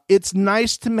 it's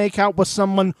nice to make out with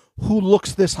someone who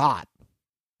looks this hot.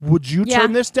 Would you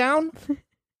turn this down?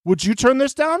 Would you turn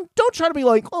this down? Don't try to be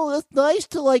like, oh, it's nice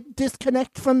to like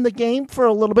disconnect from the game for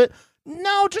a little bit.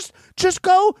 No, just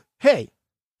go, hey,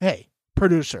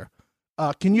 producer,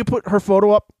 can you put her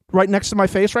photo up right next to my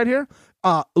face right here?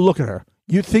 Look at her.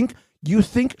 You think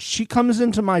she comes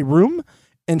into my room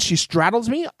and she straddles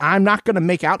me? I'm not going to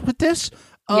make out with this?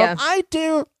 I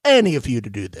dare any of you to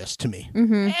do this to me.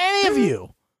 Mm-hmm. Any of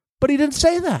you. But he didn't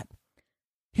say that.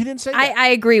 I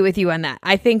agree with you on that.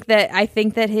 I think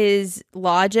that his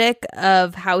logic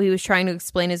of how he was trying to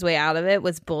explain his way out of it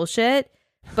was bullshit.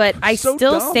 But I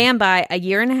still stand by, a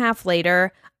year and a half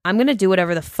later, I'm going to do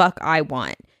whatever the fuck I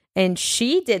want. And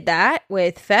she did that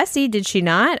with Fessy, did she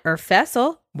not? Or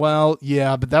Fessel? Well,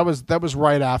 yeah, but that was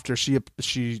right after she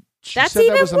That's said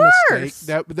even that was a worse.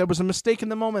 mistake. That was a mistake in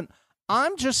the moment.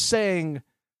 I'm just saying.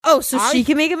 Oh, so she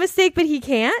can make a mistake, but he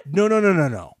can't?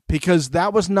 No. Because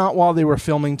that was not while they were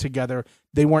filming together.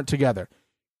 They weren't together.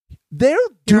 They're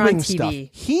doing stuff.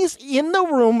 He's in the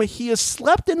room. He has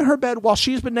slept in her bed while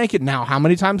she's been naked. Now, how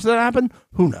many times did that happen?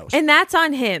 Who knows? And that's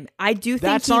on him. I do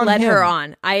think he led her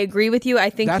on. I agree with you. I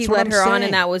think he led her on,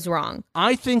 and that was wrong.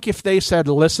 I think if they said,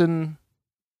 listen,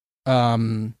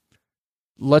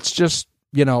 let's just,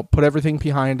 put everything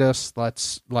behind us.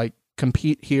 Let's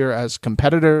compete here as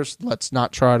competitors. Let's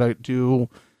not try to do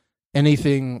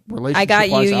anything relationship. I got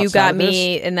you, you got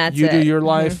me, and that's you it. You do your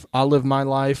life, I'll live my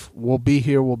life. We'll be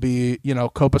here. We'll be,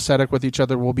 copacetic with each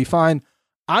other. We'll be fine.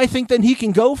 I think then he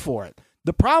can go for it.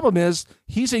 The problem is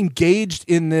he's engaged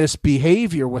in this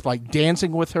behavior with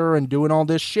dancing with her and doing all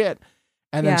this shit,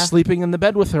 and then sleeping in the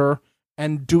bed with her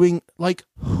and doing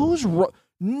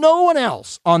no one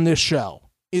else on this show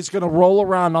is going to roll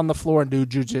around on the floor and do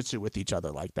jujitsu with each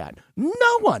other like that.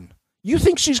 No one. You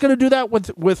think she's going to do that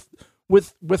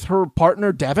with her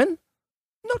partner Devin?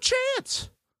 No chance.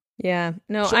 Yeah,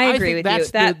 no, So I agree with you.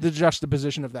 That's the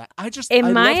juxtaposition of that.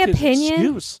 In my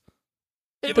opinion,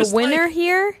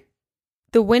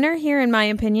 the winner here, in my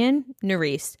opinion,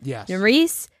 Nerys. Yes,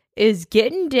 Nerys is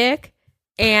getting dick,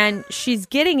 and she's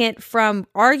getting it from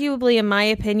arguably, in my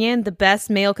opinion, the best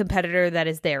male competitor that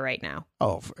is there right now.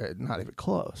 Oh, not even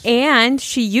close. And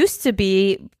she used to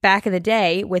be back in the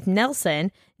day with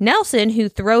Nelson, who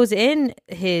throws in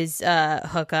his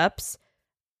hookups.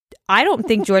 I don't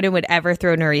think Jordan would ever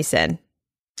throw Nerys in.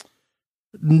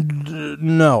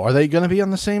 No. Are they going to be on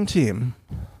the same team?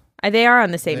 They are on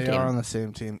the same team. They are on the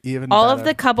same team. Even all better. of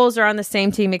the couples are on the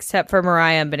same team except for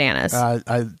Mariah and Bananas. I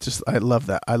love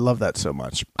that. I love that so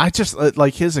much. I just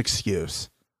like his excuse.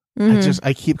 Mm-hmm.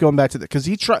 I keep going back to that because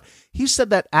he said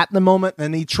that at the moment,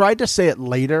 and he tried to say it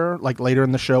later, later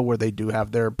in the show where they do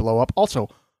have their blow up. Also,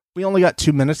 we only got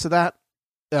 2 minutes of that.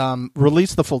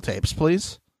 Release the full tapes,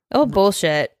 please. Oh,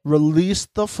 bullshit. Release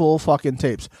the full fucking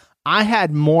tapes. I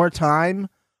had more time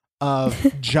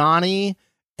of Johnny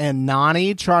and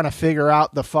Nani trying to figure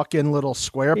out the fucking little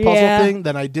square puzzle thing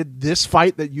than I did this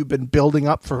fight that you've been building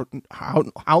up for how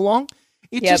long?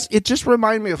 It just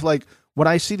reminded me of when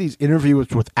I see these interviews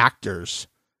with actors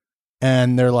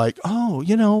and they're like,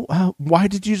 oh, why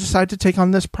did you decide to take on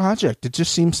this project? It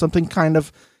just seems something kind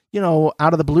of,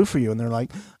 out of the blue for you. And they're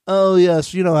like, oh,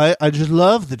 yes, I just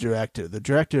love the director. The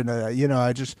director, and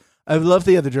I love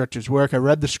the other director's work. I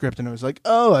read the script and it was like,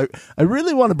 oh, I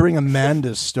really want to bring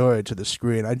Amanda's story to the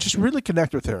screen. I just really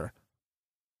connect with her.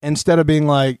 Instead of being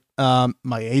like,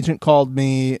 my agent called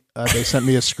me, they sent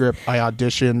me a script, I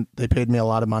auditioned, they paid me a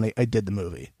lot of money, I did the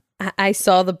movie. I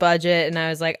saw the budget and I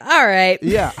was like, all right.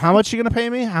 Yeah, how much are you going to pay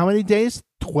me? How many days?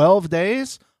 12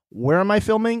 days? Where am I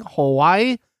filming?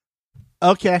 Hawaii?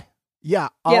 Okay. Yeah,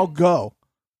 I'll go.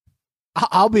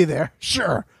 I'll be there.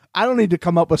 Sure. I don't need to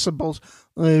come up with some bullshit.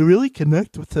 I really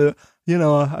connect with her.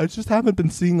 I just haven't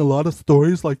been seeing a lot of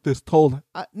stories like this told.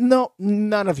 No,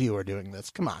 none of you are doing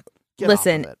this. Come on.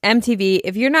 Listen, MTV,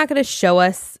 if you're not going to show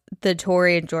us the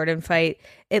Tori and Jordan fight,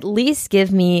 at least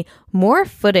give me more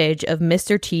footage of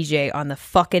Mr. TJ on the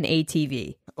fucking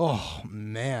ATV. Oh,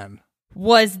 man.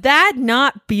 Was that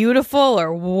not beautiful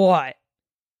or what?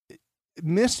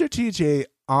 Mr. TJ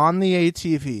on the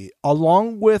ATV,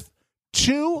 along with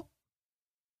 2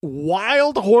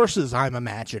 wild horses, I'm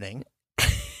imagining,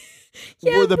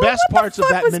 were the best parts of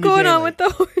that mini daily. What was going on with the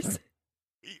horse?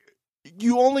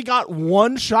 You only got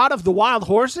 1 shot of the wild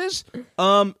horses?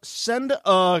 Send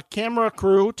a camera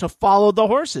crew to follow the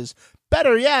horses.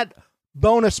 Better yet,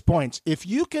 bonus points. If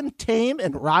you can tame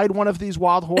and ride one of these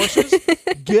wild horses,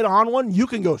 get on one, you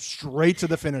can go straight to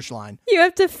the finish line. You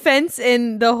have to fence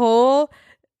in the whole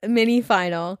mini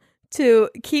final to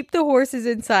keep the horses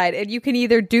inside, and you can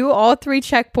either do all 3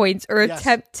 checkpoints or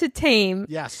attempt to tame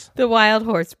the wild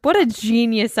horse. What a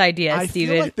genius idea, Steven.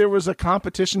 I feel like there was a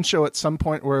competition show at some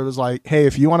point where it was like, hey,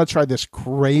 if you want to try this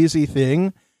crazy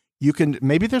thing, you can,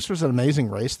 maybe this was an Amazing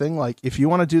Race thing, like if you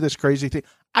want to do this crazy thing,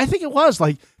 I think it was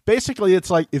like, basically it's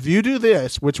like, if you do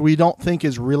this, which we don't think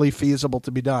is really feasible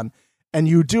to be done, and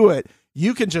you do it,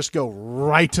 you can just go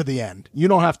right to the end. You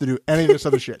don't have to do any of this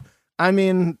other shit. I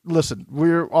mean, listen,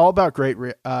 we're all about great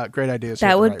ideas.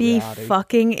 That would be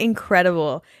fucking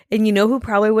incredible. And you know who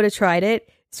probably would have tried it?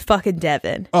 It's fucking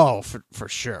Devin. Oh, for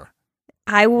sure.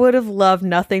 I would have loved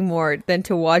nothing more than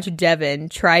to watch Devin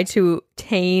try to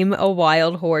tame a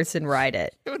wild horse and ride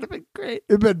it. It would have been great.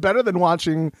 It would have been better than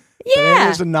watching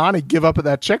Bananas and Nani give up at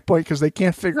that checkpoint because they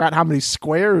can't figure out how many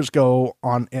squares go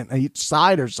on each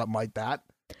side or something like that.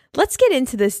 Let's get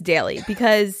into this daily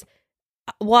because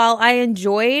while I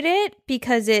enjoyed it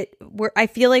because I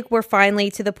feel like we're finally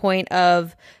to the point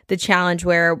of the challenge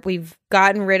where we've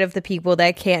gotten rid of the people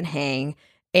that can't hang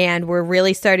and we're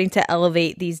really starting to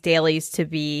elevate these dailies to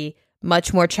be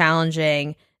much more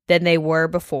challenging than they were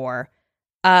before.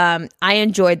 I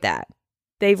enjoyed that.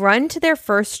 They run to their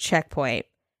first checkpoint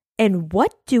and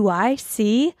what do I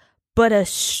see but a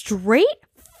straight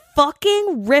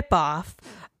fucking ripoff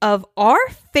of our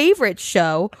favorite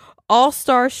show,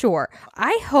 All-Star Shore.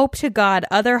 I hope to God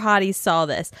other hotties saw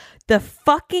this. The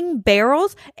fucking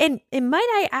barrels, and might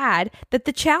I add that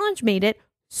the challenge made it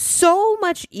so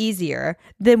much easier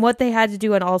than what they had to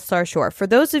do on All-Star Shore. For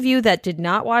those of you that did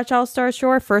not watch All-Star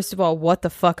Shore, first of all, what the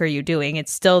fuck are you doing?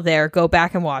 It's still there. Go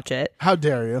back and watch it. How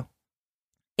dare you?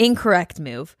 Incorrect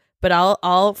move, but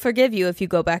I'll forgive you if you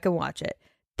go back and watch it.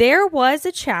 There was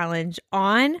a challenge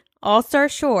on All-Star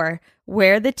Shore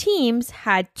where the teams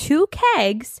had 2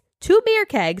 beer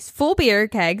kegs, full beer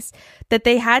kegs, that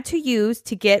they had to use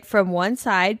to get from one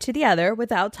side to the other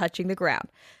without touching the ground.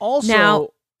 Also, now,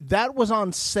 that was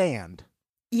on sand.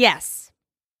 Yes.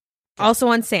 Also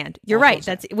on sand. You're right.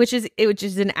 Which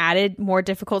is an added, more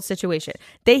difficult situation.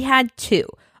 They had 2.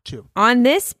 On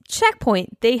this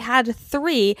checkpoint, they had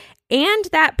 3, and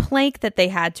that plank that they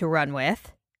had to run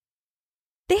with.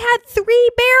 They had 3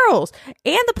 barrels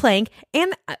and the plank,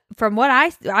 and from what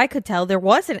I could tell, there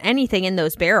wasn't anything in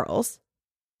those barrels.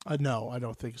 No, I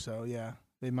don't think so. Yeah,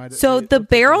 they might. So the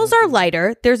barrels are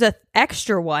lighter. There's an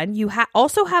extra one. You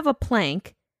also have a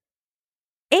plank,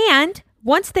 and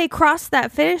once they crossed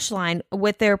that finish line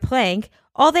with their plank,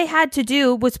 all they had to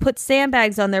do was put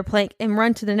sandbags on their plank and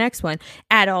run to the next one.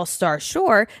 At All-Star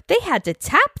Shore, they had to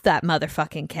tap that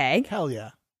motherfucking keg. Hell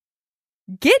yeah.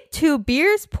 Get 2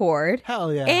 beers poured.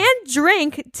 Hell yeah. And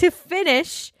drink to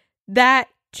finish that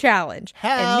challenge.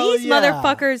 Hell and these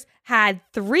motherfuckers had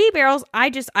 3 barrels.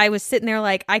 I was sitting there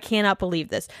like, I cannot believe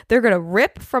this. They're going to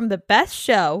rip from the best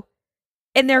show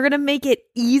and they're going to make it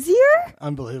easier?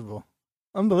 Unbelievable.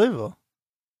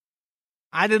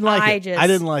 I didn't like it. I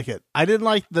didn't like it. I didn't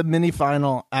like the mini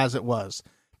final as it was.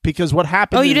 Because what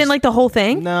happened you didn't like the whole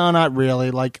thing? No, not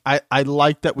really. Like, I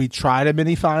liked that we tried a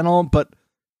mini final, but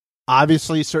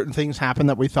obviously certain things happened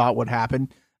that we thought would happen.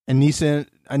 And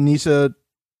Anissa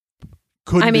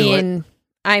couldn't do it.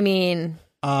 I mean,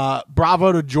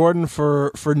 bravo to Jordan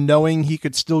for knowing he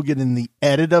could still get in the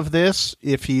edit of this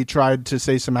if he tried to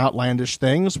say some outlandish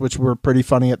things, which were pretty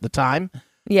funny at the time.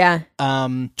 Yeah.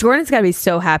 Jordan's got to be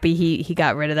so happy he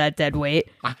got rid of that dead weight.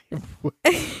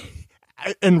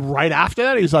 And right after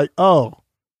that, he's like, oh,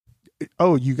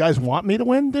 you guys want me to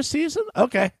win this season?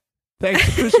 Okay. Thanks.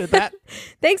 Appreciate that.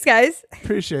 Thanks, guys.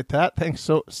 Appreciate that. Thanks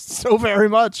so very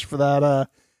much for that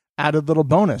added little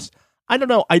bonus. I don't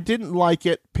know. I didn't like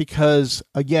it because,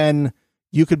 again,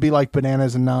 you could be like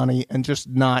Bananas and Nani and just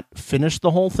not finish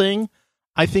the whole thing.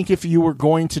 I think if you were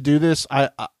going to do this,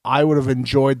 I would have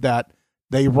enjoyed that.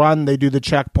 They do the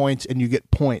checkpoints, and you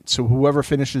get points. So whoever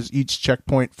finishes each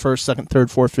checkpoint, first, second, third,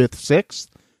 fourth, fifth, sixth,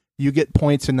 you get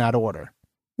points in that order.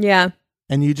 Yeah.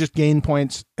 and you just gain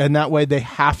points, and that way they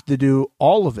have to do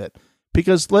all of it.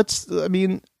 Because honestly,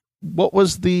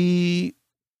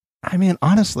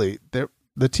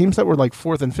 the teams that were like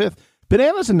 4th and 5th,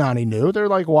 Bananas and Nani knew. They're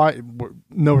like, why?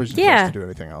 No reason for us to do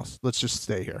anything else. Let's just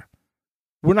stay here.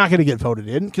 We're not going to get voted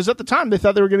in, because at the time they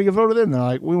thought they were going to get voted in. They're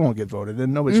like, we won't get voted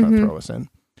in. Nobody's going to throw us in.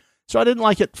 So I didn't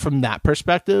like it from that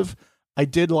perspective. I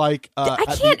did like.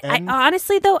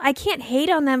 Honestly though, I can't hate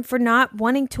on them for not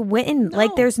wanting to win. No.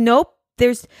 Like, there's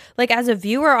like, as a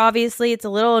viewer, obviously it's a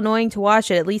little annoying to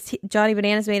watch it. At least Johnny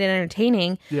Bananas made it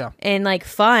entertaining, and like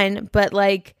fun. But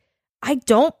like, I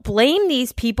don't blame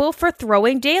these people for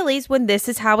throwing dailies when this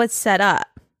is how it's set up.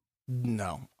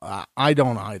 No, I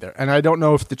don't either. And I don't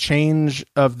know if the change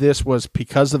of this was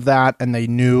because of that, and they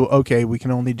knew, okay, we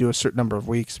can only do a certain number of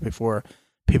weeks before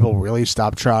people really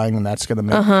stop trying, and that's going to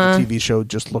make the TV show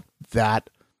just look that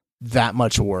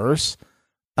much worse.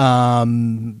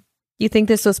 You think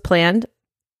this was planned?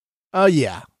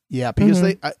 Yeah,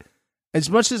 because as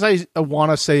much as I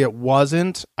want to say it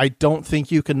wasn't, I don't think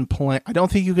you can plan. I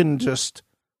don't think you can just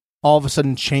all of a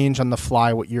sudden change on the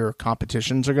fly what your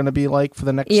competitions are going to be like for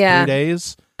the next 3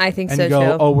 days. I think and so go,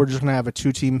 too. oh, we're just going to have a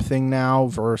 2-team thing now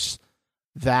versus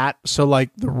that. So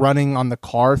like the running on the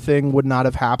car thing would not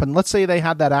have happened. Let's say they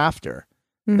had that after.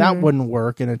 That wouldn't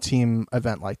work in a team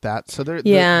event like that. So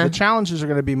the challenges are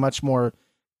going to be much more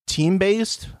team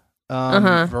based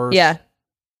versus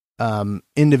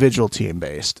individual team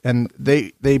based. And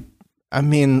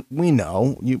we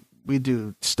know we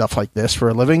do stuff like this for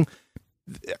a living.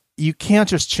 You can't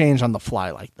just change on the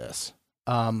fly like this.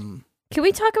 Can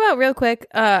we talk about real quick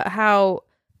how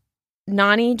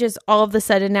Nani just all of a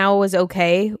sudden now was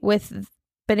okay with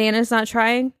Bananas not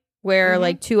trying? Where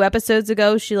like 2 episodes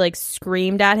ago she like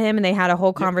screamed at him and they had a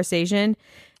whole conversation,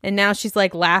 and now she's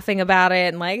like laughing about it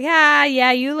and like,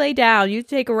 yeah, you lay down, you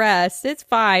take a rest, it's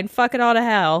fine, fuck it all to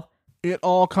hell. It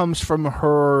all comes from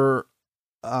her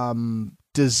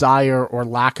desire or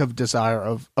lack of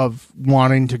desire of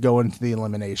wanting to go into the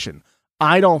elimination.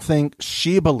 I don't think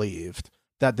she believed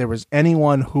that there was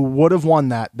anyone who would have won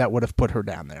that would have put her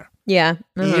down there. Yeah.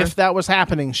 If that was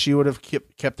happening, she would have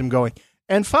kept him going.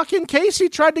 And fucking Casey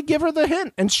tried to give her the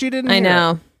hint, and she didn't. I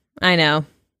know.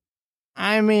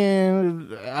 I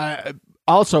mean,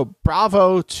 also,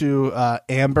 bravo to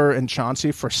Amber and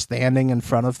Chauncey for standing in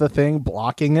front of the thing,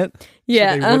 blocking it.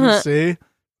 Yeah. So they wouldn't see.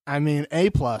 I mean, A+.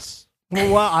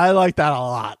 Well, I like that a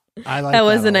lot. That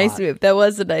was a nice move. That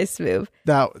was a nice move.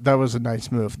 That was a nice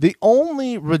move. The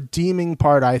only redeeming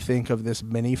part, I think, of this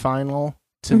mini final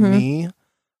to me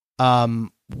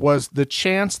was the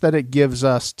chance that it gives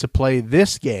us to play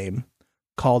this game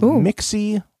called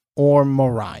Mixie or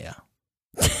Mariah.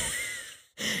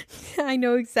 I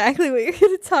know exactly what you're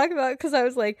going to talk about, because I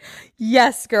was like,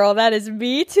 yes, girl, that is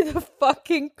me to the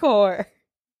fucking core.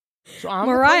 So I'm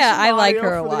Mariah, I like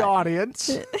her a lot. The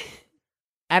audience.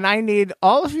 And I need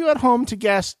all of you at home to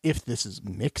guess if this is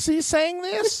Mixie saying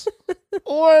this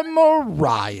or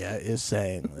Mariah is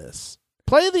saying this.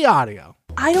 Play the audio.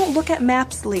 I don't look at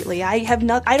maps lately. I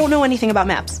don't know anything about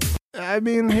maps. I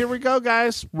mean, here we go,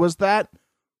 guys. Was that...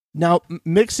 Now,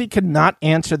 Mixie cannot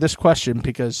answer this question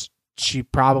because she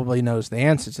probably knows the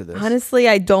answer to this. Honestly,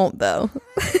 I don't, though.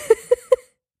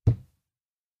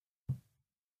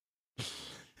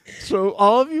 So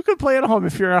all of you can play at home.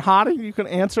 If you're a hottie, you can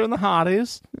answer in the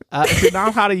hotties. If you're not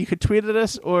a hottie, you could tweet at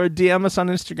us or DM us on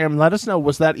Instagram and let us know,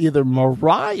 was that either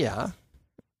Mariah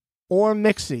or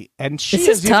Mixie? And she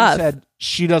has even said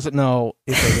she doesn't know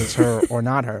if it is her or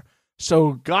not her.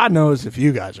 So God knows if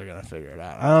you guys are going to figure it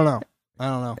out. I don't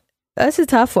know. That's a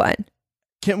tough one.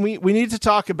 We need to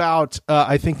talk about,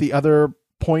 I think the other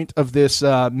point of this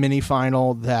mini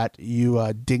final that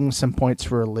you ding some points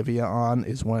for Olivia on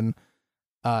is when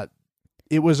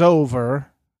it was over.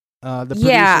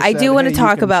 I do want to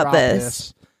talk about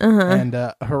this. And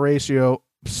Horacio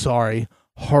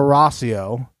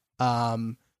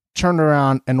turned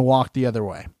around and walked the other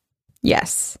way.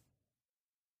 Yes.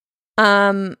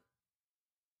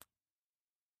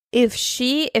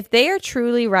 If they are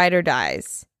truly ride or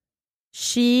dies,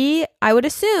 I would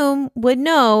assume, would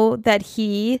know that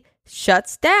he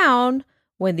shuts down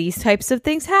when these types of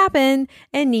things happen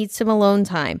and needs some alone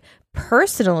time.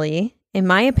 Personally, in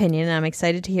my opinion, and I'm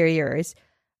excited to hear yours,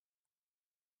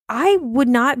 I would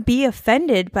not be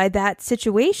offended by that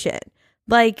situation.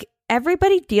 Like,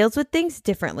 everybody deals with things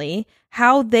differently.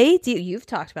 How they deal, you've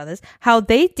talked about this, how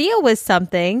they deal with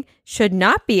something should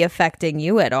not be affecting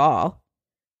you at all.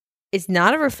 It's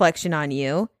not a reflection on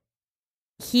you.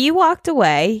 He walked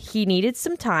away. He needed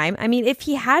some time. I mean, if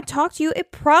he had talked to you,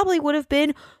 it probably would have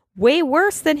been way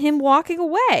worse than him walking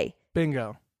away.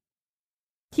 Bingo.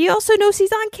 He also knows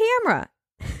he's on camera.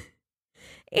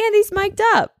 And he's mic'd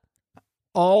up.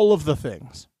 All of the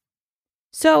things.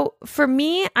 So for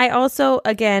me, I also,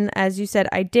 again, as you said,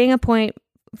 I ding a point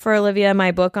for Olivia in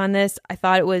my book on this. I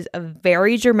thought it was a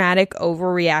very dramatic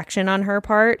overreaction on her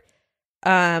part.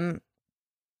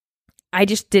 I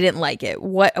just didn't like it.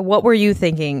 What were you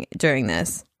thinking during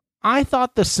this? I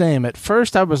thought the same. At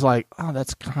first, I was like, "Oh,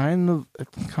 that's kind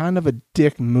of a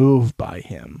dick move by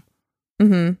him."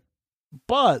 Mm-hmm.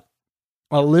 But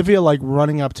Olivia, like,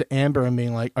 running up to Amber and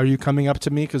being like, "Are you coming up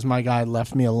to me because my guy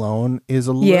left me alone?" is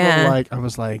a little like, I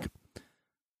was like,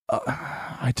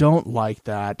 I don't like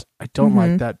that. I don't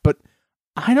like that. But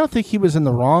I don't think he was in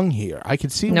the wrong here. I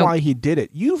could see why he did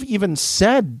it. You've even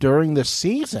said during the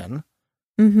season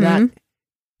that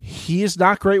he is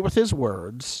not great with his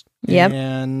words. Yep.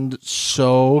 And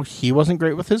so he wasn't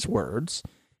great with his words.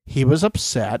 He was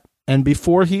upset. And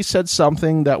before he said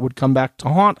something that would come back to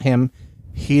haunt him,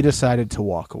 he decided to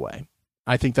walk away.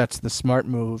 I think that's the smart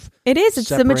move. It is.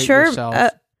 It's a mature.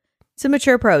 It's a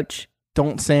mature approach.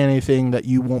 Don't say anything that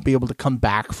you won't be able to come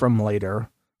back from later.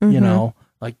 You know,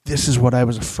 like, this is what I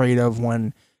was afraid of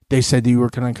when they said that you were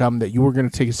going to come, that you were going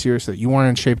to take it serious, that you weren't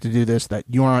in shape to do this, that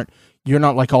you're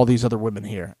not like all these other women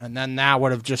here. And then that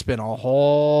would have just been a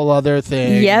whole other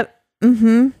thing. Yep.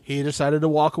 Mm-hmm. He decided to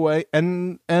walk away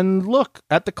and look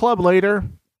at the club later.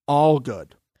 All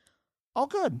good. All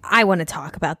good. I want to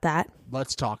talk about that.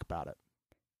 Let's talk about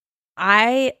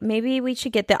it. Maybe we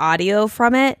should get the audio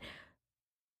from it.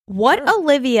 What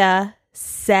Olivia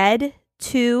said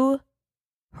to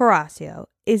Horacio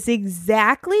is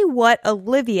exactly what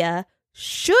Olivia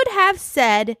should have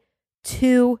said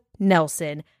to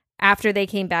Nelson after they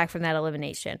came back from that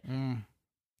elimination.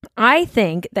 I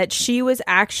think that she was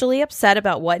actually upset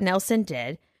about what Nelson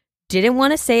didn't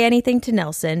want to say anything to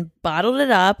Nelson, bottled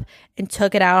it up, and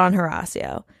took it out on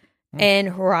Horacio. And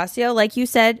Horacio, like you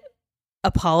said,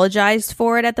 apologized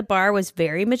for it at the bar, was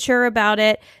very mature about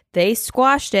it. They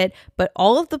squashed it, but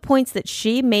all of the points that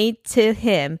she made to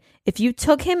him, if you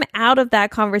took him out of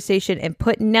that conversation and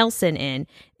put Nelson in,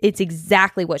 it's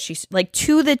exactly what she, like,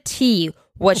 to the T,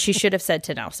 what she should have said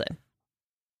to Nelson.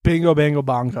 Bingo, bango,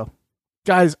 bongo.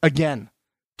 Guys, again,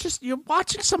 just, you're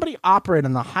watching somebody operate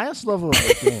on the highest level of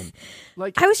the game.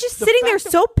 Like, I was just sitting there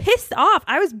so pissed off.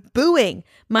 I was booing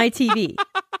my TV.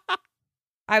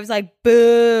 I was like,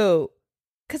 boo.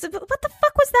 Because what the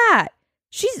fuck was that?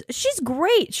 She's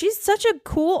great. She's such a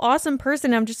cool, awesome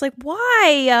person. I'm just like,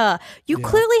 why? You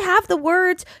clearly have the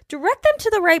words. Direct them to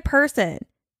the right person.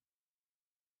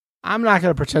 I'm not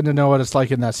going to pretend to know what it's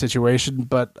like in that situation,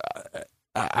 but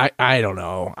I don't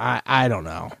know. I don't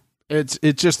know. It's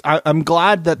just, I'm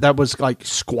glad that was, like,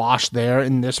 squashed there,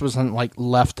 and this wasn't, like,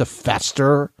 left to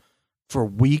fester for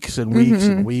weeks and weeks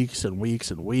and weeks and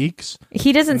weeks and weeks.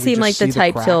 He doesn't seem like the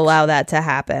type to allow that to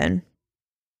happen.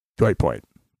 Great point.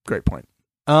 Great point.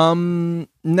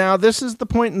 Now this is the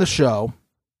point in the show,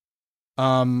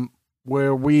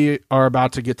 where we are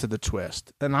about to get to the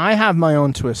twist, and I have my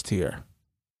own twist here.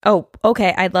 Oh,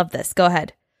 okay. I love this. Go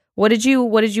ahead. What did you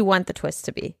want the twist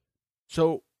to be?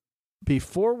 So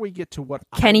before we get to what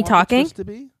Kenny I want talking the twist to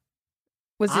be,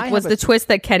 was the twist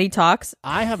that Kenny talks?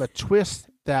 I have a twist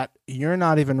that you're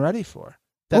not even ready for,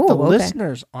 that the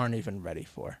listeners aren't even ready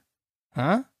for.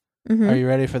 Huh? Are you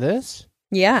ready for this?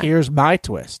 Yeah. Here's my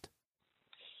twist.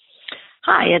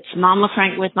 Hi, it's Mama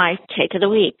Frank with my take of the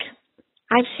week.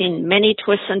 I've seen many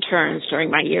twists and turns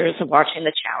during my years of watching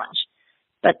the challenge,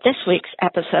 but this week's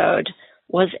episode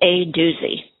was a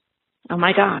doozy. Oh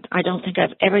my God, I don't think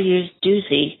I've ever used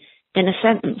doozy in a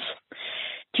sentence.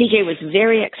 TJ was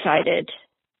very excited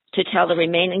to tell the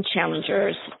remaining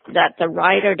challengers that the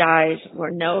ride or dies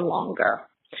were no longer.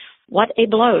 What a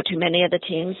blow to many of the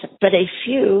teams, but a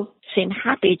few seem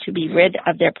happy to be rid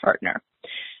of their partner.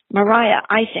 Mariah,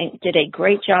 I think, did a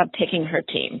great job picking her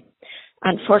team.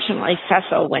 Unfortunately,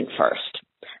 Fessel went first.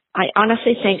 I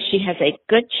honestly think she has a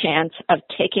good chance of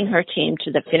taking her team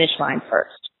to the finish line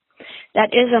first.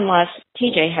 That is unless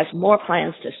TJ has more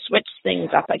plans to switch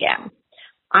things up again.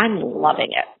 I'm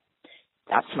loving it.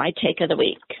 That's my take of the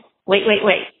week. Wait.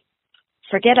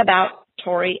 Forget about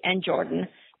Tori and Jordan.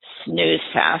 Snooze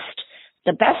fast.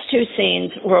 The best two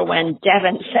scenes were when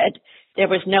Devin said there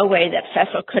was no way that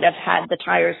Fessel could have had the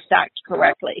tires stacked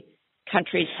correctly,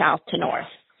 country south to north.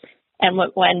 And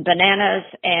when Bananas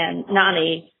and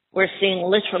Nani were seen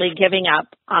literally giving up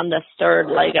on the third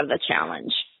leg of the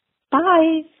challenge.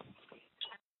 Bye.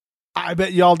 I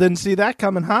bet y'all didn't see that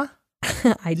coming, huh?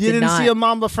 You didn't see a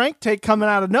Mama Frank take coming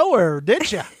out of nowhere,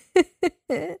 did you?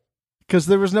 because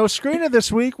there was no screener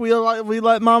this week. We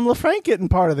let Mom LaFranc get in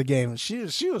part of the game.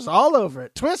 She was all over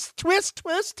it. Twist, twist,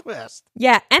 twist, twist.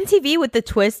 Yeah, MTV with the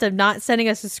twist of not sending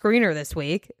us a screener this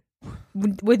week,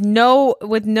 with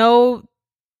no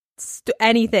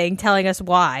anything telling us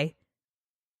why.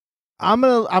 I'm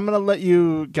gonna let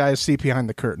you guys see behind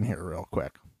the curtain here real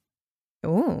quick.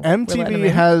 Ooh,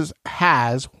 MTV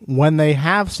has when they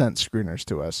have sent screeners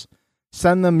to us,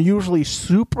 send them usually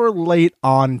super late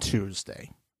on Tuesday,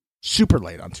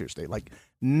 like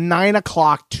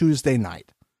 9:00 Tuesday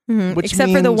night. Mm-hmm. Which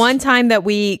Except for the one time that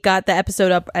we got the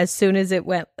episode up as soon as it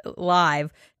went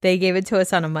live, they gave it to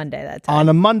us on a Monday that time. On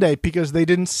a Monday because they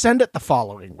didn't send it the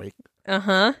following week.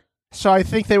 So I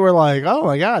think they were like, "Oh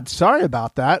my God, sorry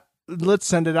about that. Let's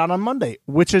send it out on Monday,"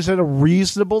 which is at a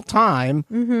reasonable time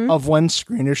of when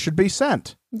screeners should be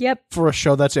sent. Yep. For a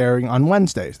show that's airing on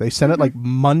Wednesdays. They sent it like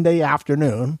Monday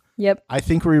afternoon. Yep. I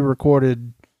think we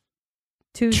recorded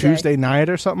Tuesday night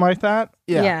or something like that.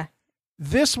 Yeah.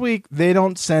 This week, they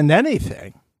don't send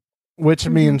anything, which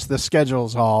means the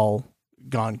schedule's all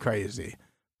gone crazy.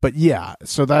 But yeah,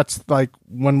 so that's like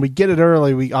when we get it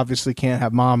early, we obviously can't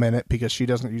have Mom in it because she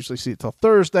doesn't usually see it till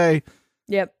Thursday.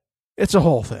 Yep. It's a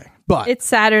whole thing. But it's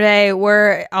Saturday.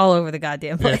 We're all over the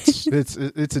goddamn place. It's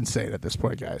insane at this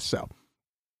point, guys. So,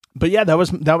 but yeah, that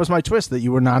was my twist, that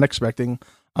you were not expecting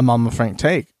a Mom LaFranc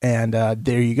take, and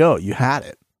there you go. You had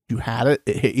it.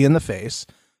 It hit you in the face,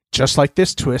 just like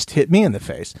this twist hit me in the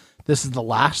face. This is the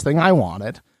last thing I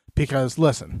wanted because,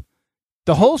 listen,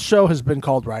 the whole show has been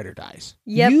called Ride or Dies.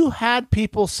 Yep. You had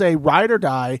people say Ride or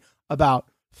Die about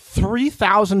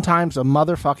 3,000 times a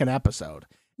motherfucking episode.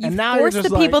 And now force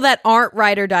the people that aren't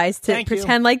Ride or Dies to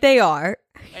pretend like they are.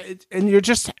 And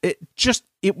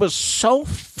it was so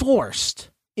forced.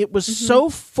 It was so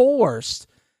forced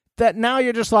that now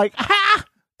you're just like,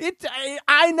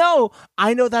 I know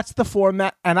that's the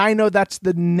format and I know that's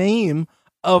the name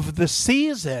of the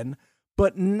season,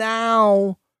 but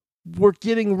now we're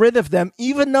getting rid of them.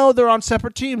 Even though they're on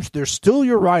separate teams, they're still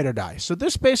your Ride or Die. So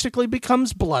this basically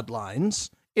becomes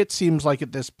Bloodlines, it seems like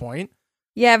at this point.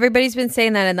 Yeah, everybody's been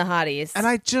saying that in the hotties. And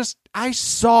I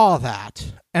saw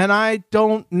that, and I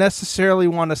don't necessarily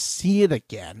want to see it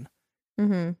again.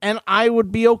 And I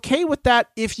would be okay with that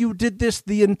if you did this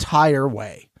the entire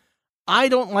way. I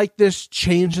don't like this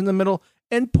change in the middle.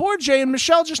 And poor Jay and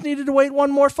Michelle just needed to wait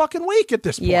one more fucking week at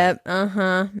this point. Yep,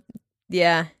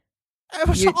 yeah. It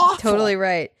was You're awful. Totally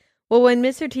right. Well, when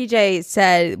Mr. TJ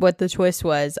said what the twist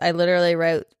was, I literally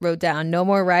wrote down, no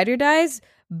more Ride or Dies.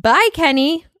 Bye,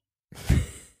 Kenny.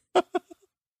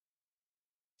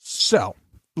 So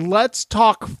let's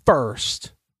talk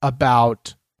first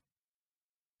about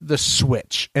the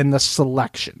switch and the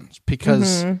selections,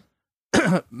 because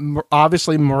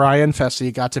obviously Mariah and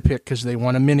Fessy got to pick because they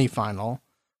won a mini final.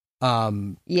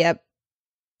 Yep.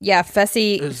 Yeah,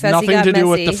 Fessy nothing got to do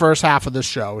messy. with the first half of the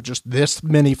show, just this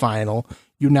mini final.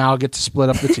 You now get to split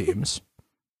up the teams.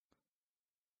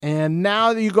 And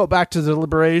now that you go back to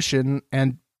deliberation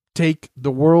and take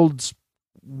the world's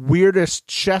weirdest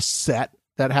chess set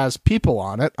that has people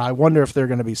on it, I wonder if they're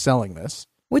going to be selling this.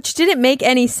 Which didn't make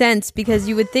any sense, because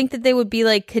you would think that they would be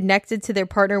like connected to their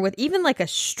partner with even like a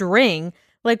string.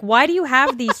 Like, why do you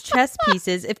have these chess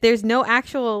pieces if there's no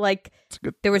actual, like,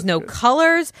 there was no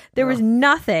colors, there was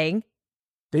nothing.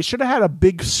 They should have had a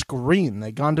big screen.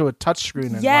 They gone to a touch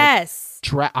screen and yes,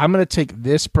 I'm going to take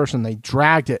this person. They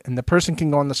dragged it, and the person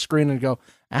can go on the screen and go,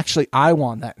 actually, I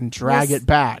want that, and drag it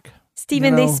back.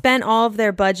 Steven, they spent all of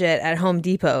their budget at Home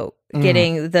Depot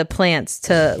getting the plants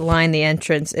to line the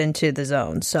entrance into the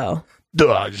zone. So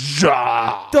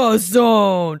The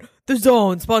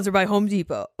zone, sponsored by Home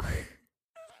Depot.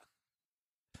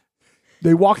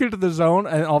 They walk into the zone,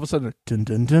 and all of a sudden, dun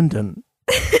dun dun dun,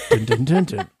 dun dun dun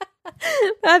dun.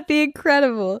 That'd be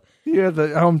incredible. You hear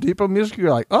the Home Depot music.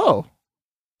 You're like, oh,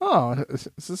 is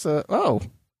this is there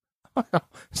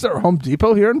a Home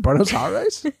Depot here in Buenos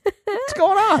Aires? What's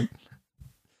going on?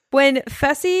 When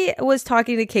Fessy was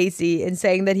talking to Casey and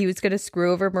saying that he was going to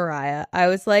screw over Mariah, I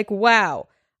was like, wow,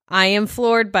 I am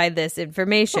floored by this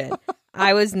information.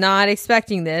 I was not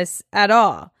expecting this at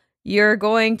all. You're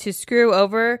going to screw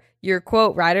over your,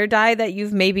 quote, ride or die that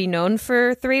you've maybe known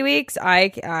for 3 weeks?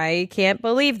 I can't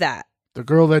believe that. The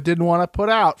girl that didn't want to put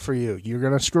out for you, you're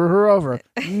going to screw her over.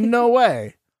 No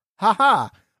way. Ha ha.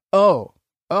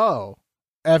 Oh.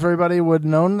 Everybody would have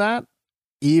known that?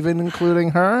 Even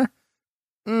including her?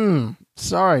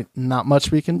 Sorry. Not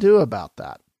much we can do about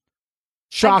that.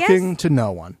 Shocking to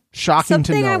no one. Shocking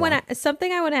to no one.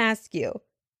 Something I want to ask you.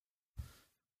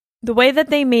 The way that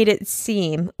they made it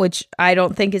seem, which I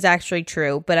don't think is actually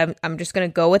true, but I'm just going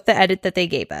to go with the edit that they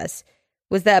gave us,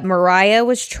 was that Mariah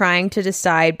was trying to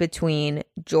decide between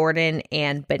Jordan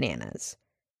and Bananas.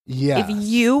 Yes. If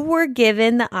you were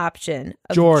given the option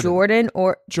of Jordan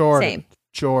or same.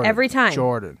 Jordan. Every time.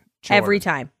 Jordan. Every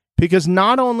time. Because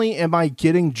not only am I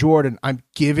getting Jordan, I'm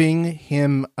giving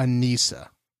him Anissa.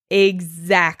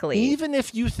 Exactly. Even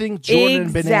if you think Jordan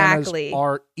and Bananas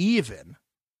are even,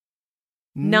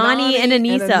 Nani and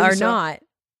Anissa are not.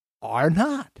 Are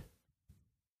not.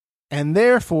 And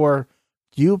therefore,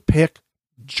 you pick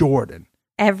Jordan.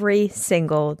 Every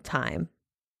single time.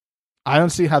 I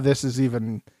don't see how this is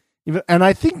even, and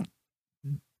I think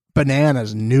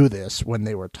Bananas knew this when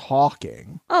they were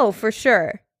talking. Oh, for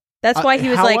sure. That's why he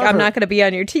was like, I'm not going to be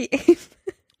on your team.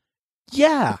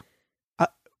 Yeah.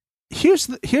 Here's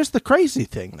the crazy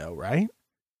thing, though, right?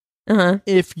 Uh-huh.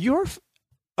 If you're...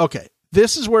 Okay,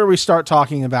 this is where we start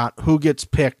talking about who gets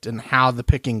picked and how the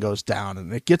picking goes down,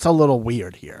 and it gets a little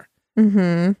weird here.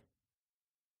 Mm-hmm.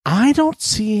 I don't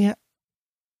see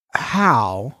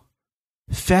how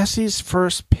Fessy's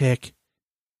first pick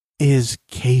is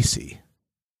Casey.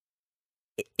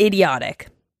 Idiotic.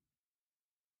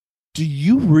 Do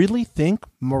you really think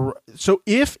so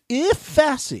if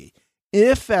Fessy,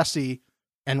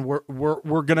 and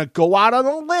we're gonna go out on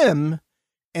a limb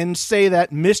and say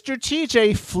that Mr.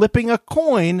 TJ flipping a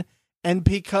coin, and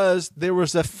because there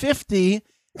was a 50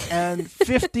 and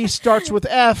 50 starts with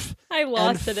F, I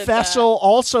lost and it at Fessel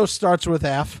also starts with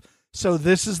F, so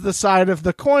this is the side of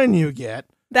the coin you get.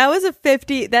 That was a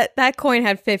 50. That coin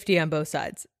had 50 on both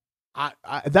sides.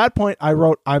 At that point, I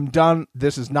wrote, I'm done.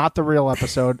 This is not the real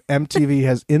episode. MTV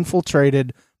has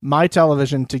infiltrated my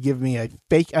television to give me a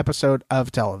fake episode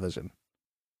of television.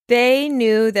 They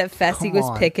knew that Fessy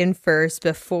was picking first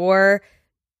before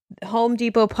Home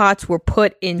Depot pots were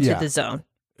put into the zone.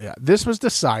 Yeah, this was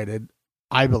decided,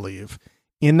 I believe,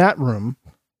 in that room.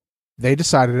 They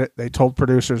decided it. They told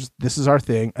producers, this is our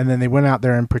thing. And then they went out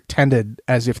there and pretended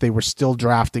as if they were still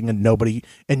drafting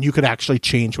and you could actually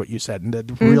change what you said. And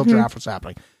the real draft was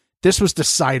happening. This was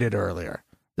decided earlier.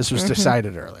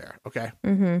 Okay.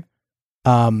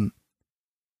 Mm-hmm.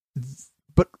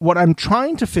 But what I'm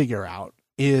trying to figure out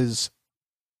is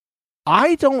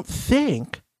I don't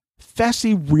think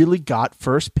Fessy really got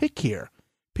first pick here,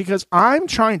 because I'm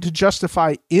trying to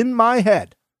justify in my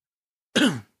head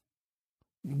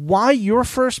why your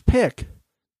first pick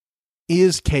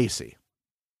is Casey.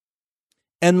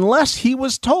 Unless he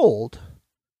was told,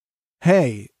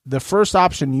 hey, the first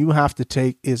option you have to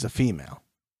take is a female.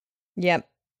 Yep.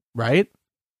 Right?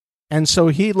 And so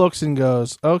he looks and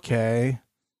goes, okay,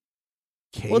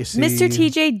 Casey. Well, Mr.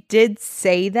 TJ did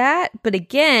say that, but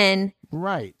again,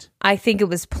 right. I think it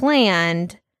was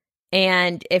planned.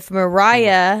 And if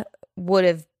Mariah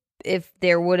if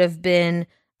there would have been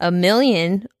 $1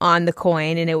 million on the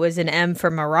coin and it was an M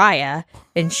for Mariah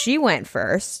and she went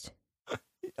first,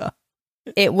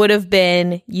 it would have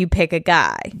been you pick a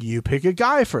guy. You pick a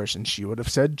guy first, and she would have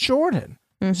said Jordan.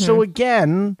 Mm-hmm. So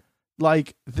again,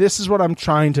 like, this is what I'm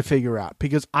trying to figure out,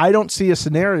 because I don't see a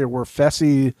scenario where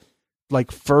Fessy,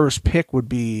 like, first pick would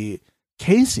be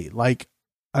Casey. Like,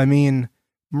 I mean,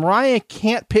 Mariah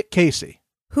can't pick Casey.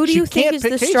 Who do you think is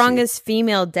the strongest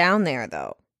female down there,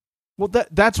 though? Well,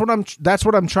 that's what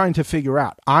I'm trying to figure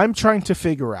out. I'm trying to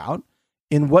figure out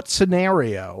in what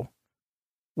scenario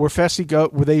where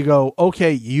they go,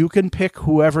 okay, you can pick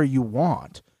whoever you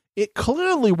want. It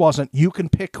clearly wasn't you can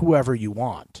pick whoever you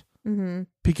want. Mm-hmm.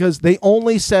 Because they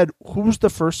only said, who's the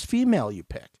first female you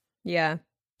pick? Yeah.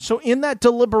 So in that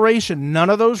deliberation, none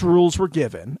of those rules were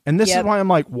given. And this is why I'm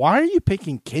like, why are you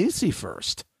picking Casey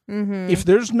first? Mm-hmm. If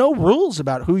there's no rules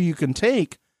about who you can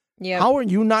take, how are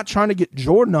you not trying to get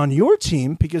Jordan on your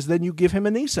team? Because then you give him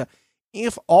Anissa.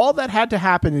 If all that had to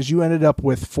happen is you ended up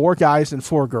with 4 guys and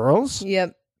 4 girls,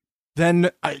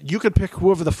 then you could pick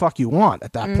whoever the fuck you want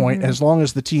at that point, as long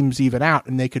as the teams even out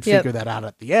and they could figure that out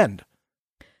at the end.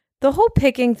 The whole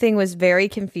picking thing was very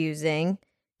confusing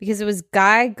because it was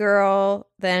guy, girl,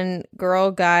 then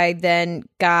girl, guy, then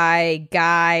guy,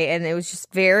 and it was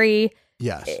just very...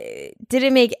 Yes. It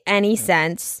didn't make any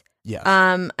sense. Yes.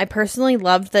 I personally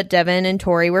loved that Devin and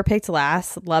Tori were picked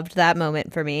last. Loved that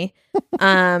moment for me.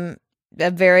 A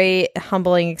very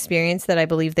humbling experience that I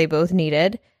believe they both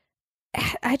needed.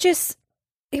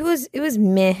 It was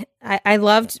meh. I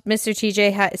loved Mr.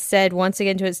 TJ said once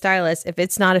again to his stylist, if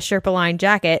it's not a Sherpa line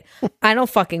jacket, I don't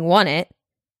fucking want it.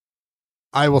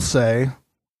 I will say,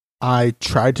 I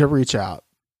tried to reach out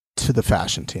to the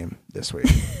fashion team this week.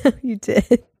 You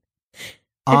did.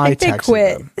 I think they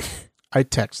quit. Them. I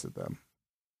texted them.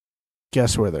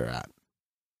 Guess where they're at?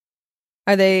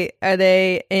 Are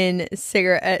they in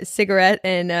cigarette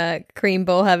and cream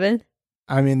bowl heaven?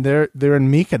 I mean, they're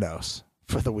in Mykonos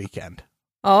for the weekend.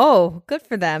 Oh, good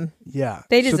for them. Yeah.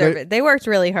 They deserve it. They worked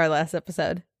really hard last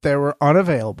episode. They were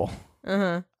unavailable.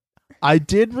 Uh-huh. I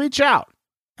did reach out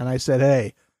and I said,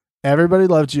 hey, everybody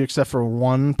loved you except for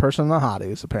one person in the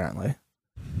hotties, apparently.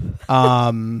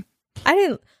 I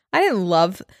didn't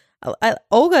love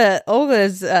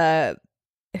Olga's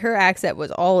her accent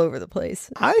was all over the place.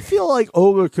 I feel like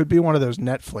Olga could be one of those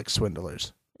Netflix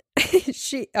swindlers.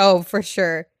 For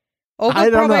sure.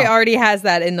 Olga probably already has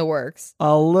that in the works.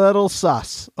 A little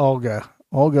sus, Olga.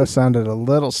 Olga sounded a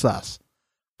little sus.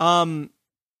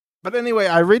 But anyway,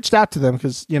 I reached out to them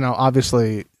because,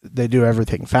 obviously they do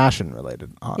everything fashion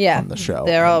related on the show.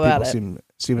 They're all about it.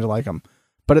 Seem to like them.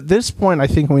 But at this point, I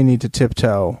think we need to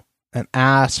tiptoe and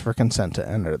ask for consent to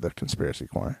enter the conspiracy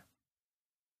corner.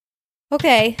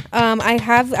 Okay.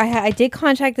 I did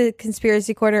contact the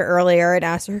conspiracy corner earlier and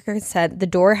asked for consent. The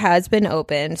door has been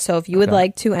opened, so if you would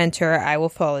like to enter, I will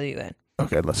follow you in.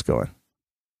 Okay, let's go in.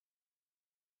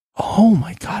 Oh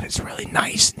my God, it's really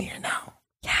nice in here now.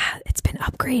 Yeah, it's been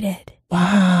upgraded.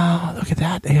 Wow, look at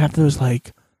that. They have those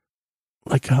like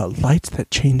lights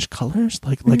that change colors,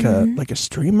 like a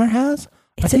streamer has.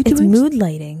 It's mood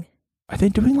lighting. Are they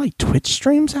doing like Twitch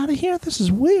streams out of here? This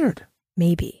is weird.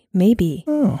 Maybe.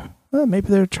 Oh, well, maybe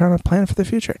they're trying to plan for the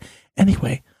future.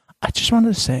 Anyway, I just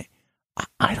wanted to say,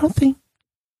 I don't think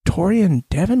Tori and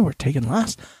Devin were taken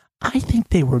last. I think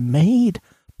they were made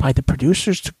by the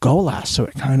producers to go last, so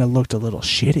it kind of looked a little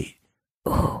shitty.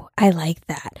 Oh, I like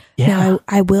that. Yeah. Now,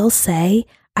 I will say,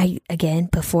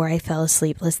 before I fell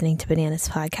asleep listening to Bananas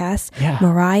podcast,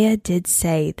 Mariah did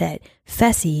say that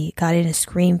Fessy got in a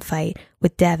scream fight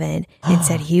with Devin and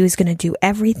said he was going to do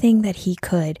everything that he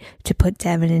could to put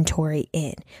Devin and Tori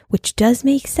in, which does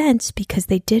make sense because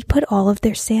they did put all of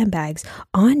their sandbags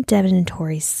on Devin and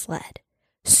Tori's sled.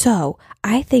 So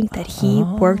I think that he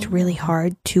worked really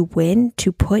hard to win,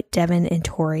 to put Devin and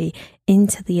Tori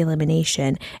into the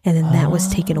elimination, and then that was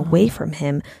taken away from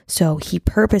him. So he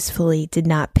purposefully did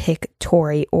not pick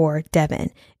Tori or Devin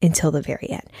until the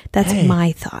very end. That's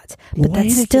my thought. But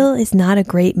that still is not a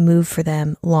great move for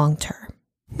them long term.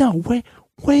 No,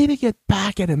 way to get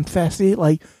back at him, Fessy.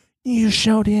 Like, you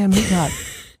showed him you got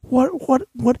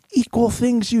what equal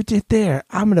things you did there.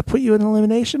 I'm going to put you in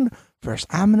elimination. First,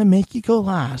 I'm going to make you go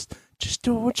last. Just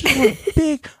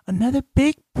another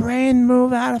big brain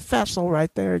move out of Fessel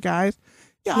right there, guys.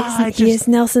 Yeah, he is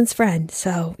Nelson's friend,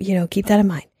 so, keep that in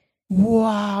mind.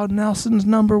 Wow, Nelson's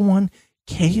number one.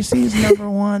 Casey's number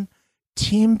one.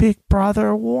 Team Big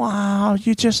Brother. Wow,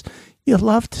 you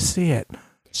love to see it.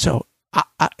 So,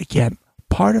 again,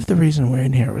 part of the reason we're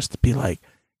in here was to be like,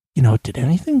 did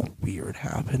anything weird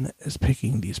happen as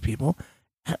picking these people?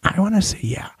 And I want to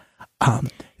say,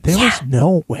 there was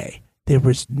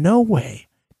no way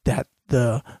that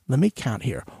let me count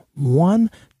here. 1,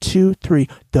 2, 3.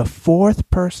 The fourth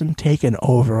person taken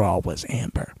overall was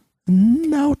Amber.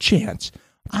 No chance.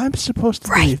 I'm supposed to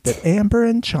believe that Amber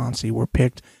and Chauncey were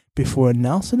picked before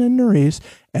Nelson and Nerys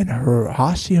and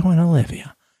Horacio and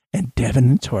Olivia and Devin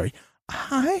and Tori.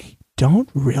 I don't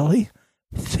really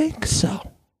think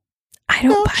so. I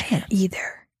don't buy it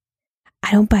either.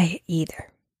 I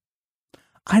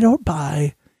don't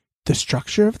buy the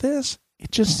structure of this.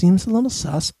 It just seems a little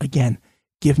sus. Again,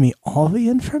 give me all the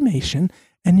information.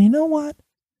 And you know what?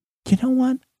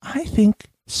 I think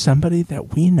somebody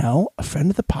that we know, a friend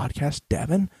of the podcast,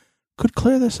 Devin, could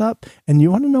clear this up. And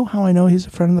you want to know how I know he's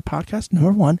a friend of the podcast?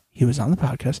 Number 1, he was on the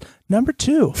podcast. Number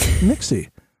 2, Nixie.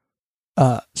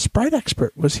 Sprite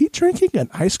expert. Was he drinking an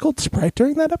ice cold Sprite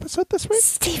during that episode this week?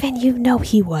 Steven,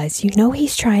 he was.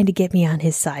 He's trying to get me on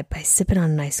his side by sipping on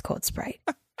an ice cold Sprite.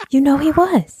 He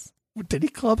was. Did he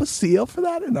club a seal for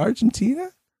that in Argentina?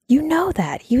 You know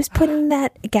that. He was putting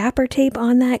that gapper tape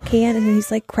on that can and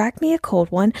he's like, crack me a cold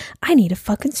one. I need a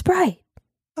fucking Sprite.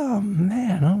 Oh,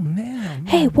 man.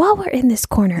 Hey, while we're in this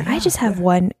corner, I just have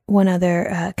one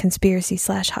other conspiracy /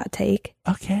 hot take.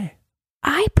 Okay.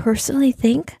 I personally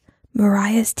think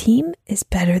Mariah's team is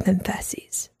better than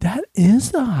Fessy's. That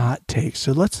is the hot take.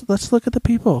 So let's look at the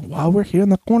people while we're here in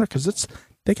the corner because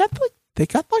they got the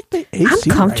AC. I'm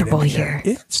comfortable right here.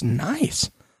 It's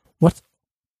nice.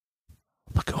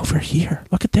 Look over here.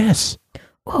 Look at this.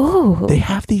 Oh, they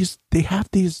have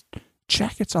these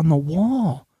jackets on the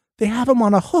wall. They have them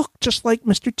on a hook, just like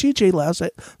Mr. TJ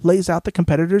lays out the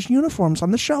competitors' uniforms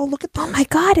on the show. Look at this. Oh my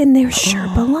God, and they're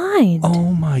Sherpa lined.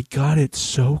 Oh my God, it's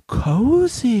so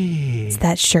cozy. It's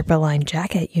that Sherpa lined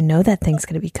jacket. You know that thing's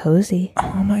going to be cozy.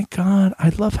 Oh my God, I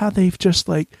love how they've just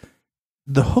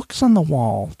the hooks on the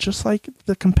wall, just like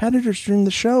the competitors during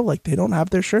the show. Like they don't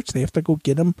have their shirts. They have to go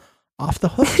get them off the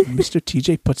hooks. Mr.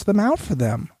 TJ puts them out for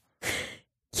them.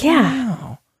 Yeah.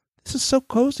 Wow. This is so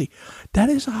cozy. That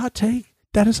is a hot take.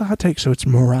 So it's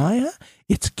Mariah,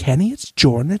 it's Kenny, it's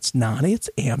Jordan, it's Nani, it's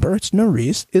Amber, it's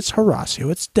Nerese, it's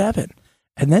Horacio, it's Devin.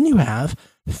 And then you have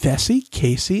Fessy,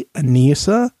 Casey,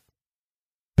 Anissa,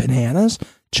 Bananas,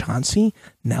 Chauncey,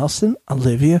 Nelson,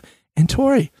 Olivia, and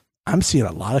Tori. I'm seeing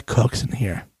a lot of cooks in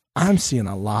here. I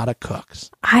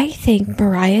think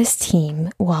Mariah's team,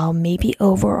 while maybe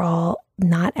overall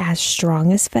not as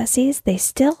strong as Fessy's, they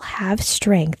still have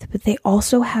strength, but they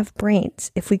also have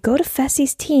brains. If we go to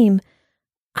Fessy's team,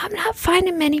 I'm not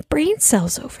finding many brain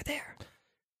cells over there.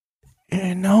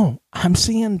 No, I'm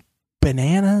seeing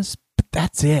Bananas, but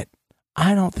that's it.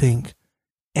 I don't think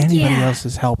anybody else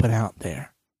is helping out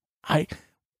there. I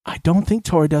don't think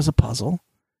Tori does a puzzle.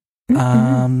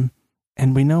 And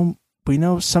we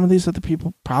know some of these other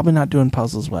people probably not doing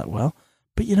puzzles that well.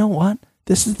 But you know what?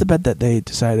 This is the bed that they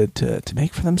decided to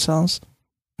make for themselves.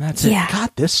 And that's it.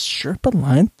 God, this Sherpa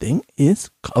line thing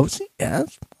is cozy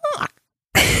as fuck.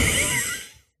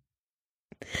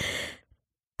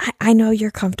 I know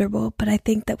you're comfortable, but I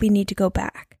think that we need to go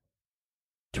back.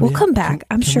 We'll come back.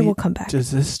 I'm sure we'll come back.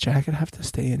 Does this jacket have to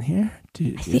stay in here?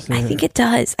 I think it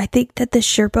does. I think that the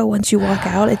Sherpa, once you walk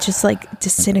out, it just like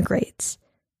disintegrates.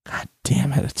 God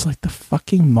damn it. It's like the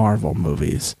fucking Marvel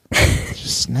movies.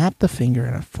 Just snap the finger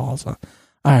and it falls on.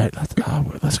 All right,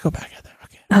 let's go back in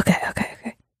there.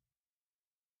 Okay.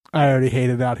 I already hate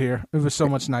it out here. It was so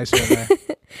much nicer in there.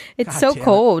 It's so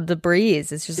cold. The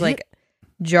breeze. It's just like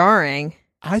jarring.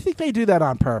 I think they do that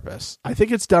on purpose. I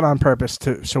think it's done on purpose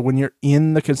too. So when you're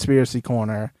in the conspiracy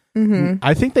corner,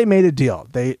 I think they made a deal.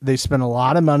 They spent a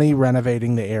lot of money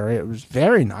renovating the area. It was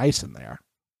very nice in there.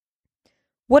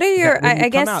 What are your? I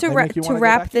guess to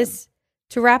wrap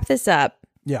this up.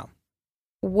 Yeah.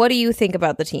 What do you think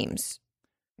about the teams?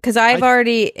 Because I've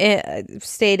already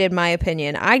stated my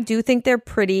opinion. I do think they're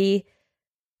pretty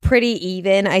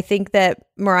even. I think that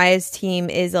Mariah's team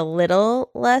is a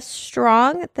little less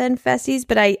strong than Fessy's,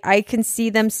 but I can see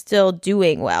them still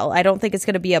doing well. I don't think it's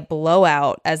going to be a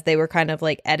blowout as they were kind of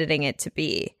like editing it to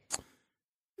be.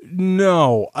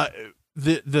 No.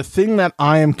 The thing that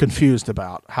I am confused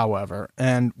about, however,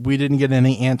 and we didn't get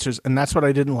any answers, and that's what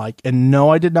I didn't like. And no,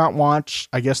 I did not watch.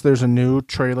 I guess there's a new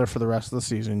trailer for the rest of the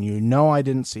season. I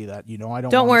didn't see that. I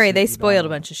don't. Don't worry, they spoiled a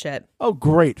bunch of shit. Oh,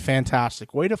 great,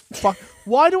 fantastic! Way to fuck.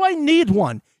 Why do I need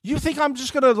one? You think I'm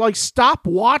just gonna like stop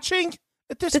watching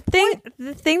at this point?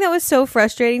 The thing that was so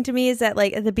frustrating to me is that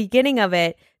like at the beginning of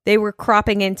it, they were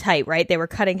cropping in tight, right? They were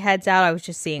cutting heads out. I was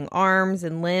just seeing arms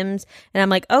and limbs. And I'm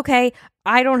like, okay,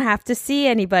 I don't have to see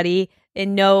anybody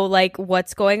and know like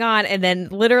what's going on. And then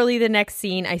literally the next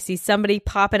scene, I see somebody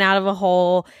popping out of a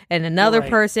hole and another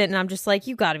person. And I'm just like,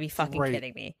 you got to be fucking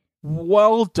kidding me.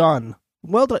 Well done.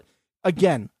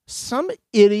 Again, some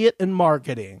idiot in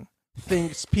marketing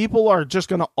thinks people are just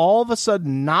going to all of a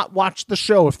sudden not watch the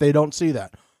show if they don't see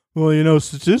that. Well,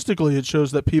 statistically, it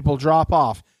shows that people drop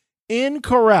off.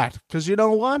 Incorrect, because you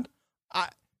know what?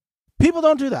 People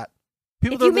don't do that.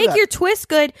 If you make your twist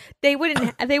good, they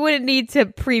wouldn't need to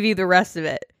preview the rest of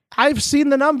it. I've seen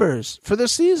the numbers for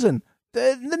this season.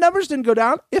 The numbers didn't go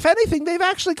down. If anything, they've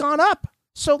actually gone up.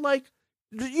 So, like,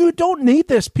 you don't need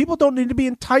this. People don't need to be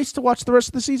enticed to watch the rest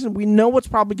of the season. We know what's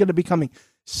probably going to be coming.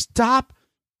 Stop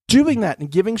doing that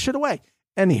and giving shit away.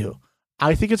 Anywho,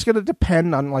 I think it's going to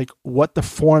depend on like what the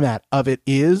format of it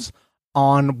is,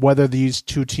 on whether these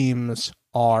two teams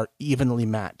are evenly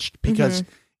matched. Because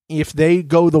if they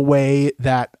go the way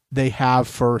that they have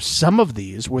for some of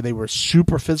these, where they were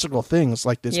super physical things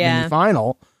like this mini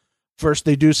final, first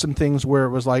they do some things where it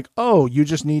was like, oh, you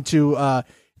just need to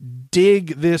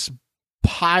dig this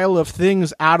pile of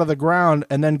things out of the ground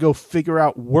and then go figure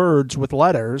out words with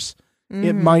letters.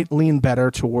 It might lean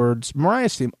better towards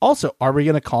Mariah's team. Also, are we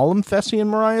going to call them Fessy and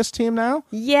Mariah's team now?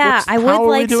 Yeah, I would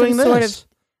like some sort of...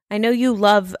 I know you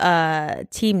love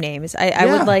team names. I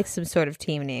would like some sort of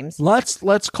team names.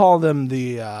 Let's call them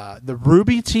the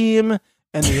Ruby team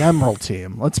and the Emerald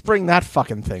team. Let's bring that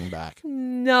fucking thing back.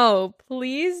 No,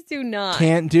 please do not.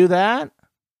 Can't do that.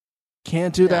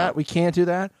 That. We can't do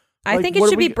that. I think it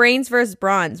should be brains versus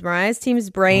bronze. Mariah's team is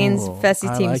brains.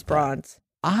 Fessy's team is bronze.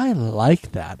 I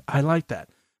like that.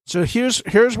 So here's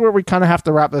where we kind of have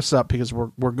to wrap this up because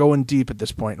we're going deep at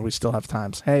this point and we still have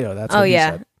times. Heyo, that's what he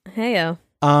said. Heyo.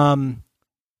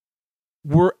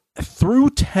 We're through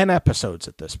 10 episodes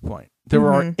at this point.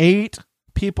 There are 8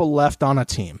 people left on a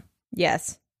team.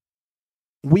 Yes.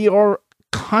 We are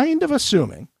kind of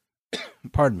assuming,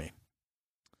 pardon me,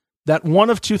 that one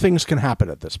of two things can happen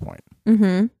at this point.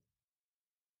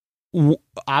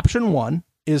 Option 1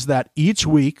 is that each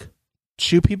week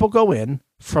 2 people go in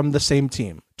from the same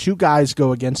team. 2 guys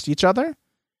go against each other,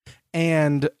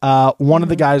 and one of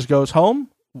the guys goes home,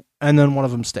 and then one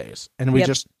of them stays, and we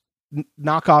just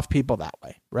knock off people that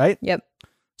way, right? Yep.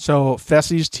 So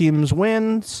Fessy's teams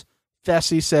wins.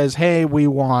 Fessy says, "Hey, we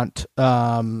want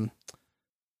one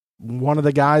of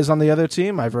the guys on the other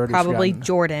team. I've already probably forgotten.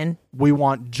 Jordan. We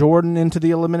want Jordan into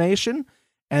the elimination,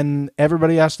 and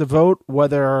everybody has to vote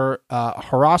whether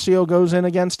Horacio goes in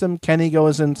against him, Kenny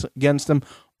goes in against him,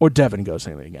 or Devin goes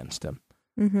in against him.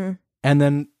 Mm-hmm. And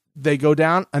then they go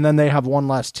down, and then they have one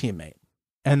less teammate,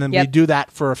 and then we do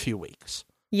that for a few weeks."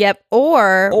 Yep.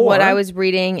 Or what I was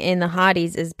reading in the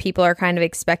hotties is people are kind of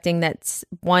expecting that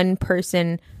one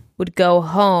person would go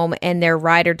home and their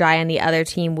ride or die on the other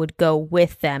team would go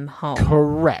with them home.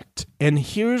 Correct. And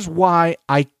here's why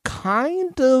I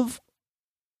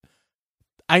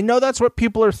know that's what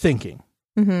people are thinking.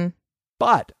 Mm-hmm.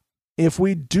 But if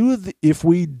we do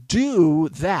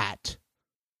that,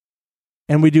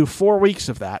 and we do 4 weeks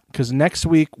of that, because next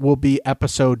week will be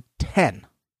episode 10.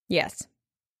 Yes.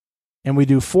 And we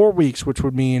do 4 weeks, which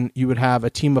would mean you would have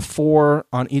a team of 4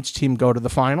 on each team go to the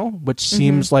final, which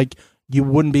seems like you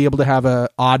wouldn't be able to have an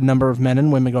odd number of men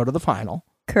and women go to the final.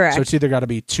 Correct. So it's either got to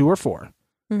be 2 or 4.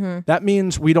 Mm-hmm. That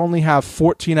means we'd only have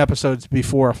 14 episodes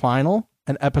before a final,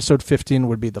 and episode 15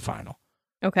 would be the final.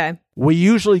 Okay. We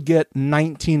usually get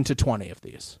 19 to 20 of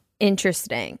these.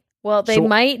 Interesting. Well, they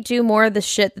might do more of the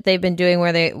shit that they've been doing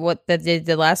where they did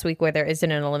last week where there isn't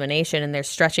an elimination and they're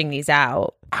stretching these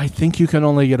out. I think you can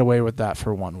only get away with that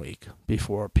for 1 week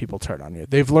before people turn on you.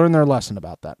 They've learned their lesson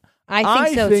about that.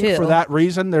 I think too. For that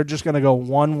reason, they're just going to go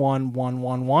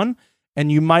 1-1-1-1-1,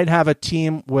 and you might have a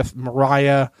team with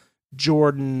Mariah,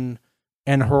 Jordan,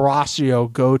 and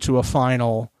Horacio go to a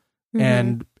final,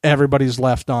 and everybody's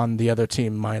left on the other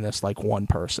team minus like one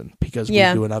person because we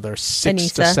do another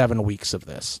 6 to 7 weeks of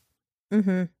this.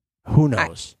 Mm-hmm. Who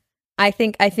knows? I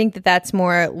think that that's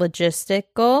more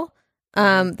logistical.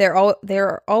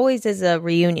 There always is a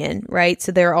reunion, right?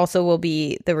 So there also will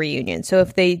be the reunion. So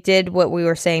if they did what we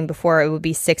were saying before, it would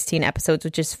be 16 episodes,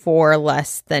 which is 4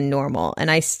 less than normal.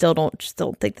 And I still don't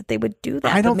think that they would do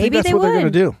that. I don't think maybe that's what they're going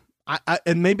to do. I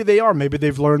and maybe they are. Maybe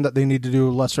they've learned that they need to do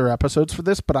lesser episodes for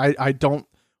this. But I don't.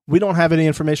 We don't have any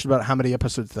information about how many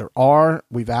episodes there are.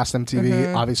 We've asked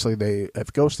MTV. Obviously, they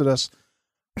have ghosted us.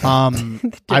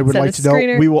 I would like to know.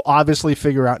 We will obviously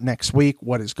figure out next week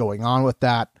what is going on with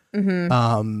that.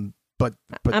 But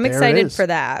I'm excited for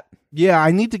that. Yeah,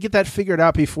 I need to get that figured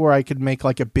out before I could make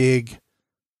like a big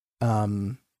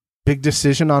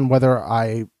decision on whether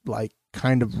I like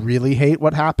kind of really hate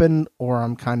what happened or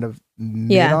I'm kind of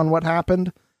mid on what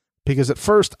happened. Because at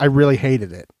first I really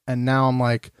hated it, and now I'm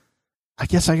like, I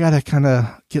guess I gotta kind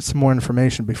of get some more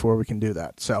information before we can do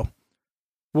that. So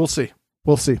we'll see.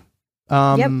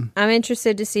 Yep, I'm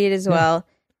interested to see it as well.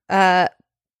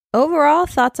 Overall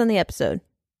thoughts on the episode?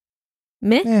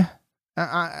 Meh.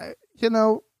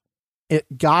 It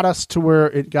got us to where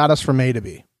it got us from A to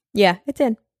B. Yeah, it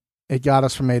did. It got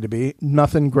us from A to B.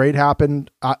 Nothing great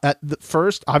happened. At the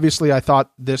first, obviously, I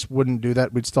thought this wouldn't do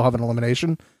that. We'd still have an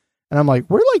elimination. And I'm like,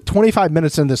 we're like 25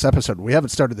 minutes in this episode. We haven't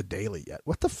started the daily yet.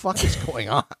 What the fuck is going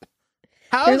on?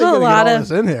 How are they going to get all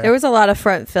this in here? There was a lot of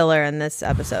front filler in this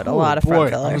episode. A lot of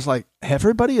front filler. I was like,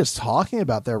 everybody is talking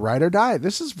about their ride or die.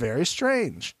 This is very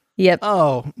strange. Yep.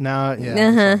 Oh, now,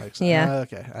 yeah. Yeah.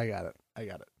 Okay, I got it.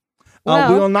 We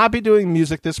will not be doing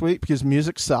music this week because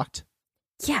music sucked.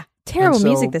 Yeah, terrible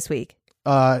music this week.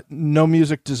 No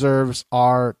music deserves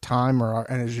our time or our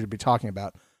energy to be talking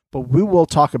about. But we will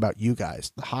talk about you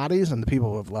guys, the hotties, and the people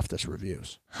who have left us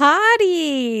reviews.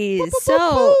 Hotties!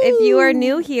 So, if you are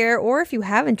new here, or if you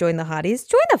haven't joined the hotties,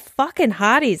 join the fucking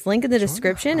hotties. Link in the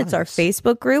description. It's our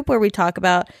Facebook group where we talk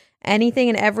about anything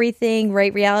and everything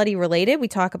Right Reality related. We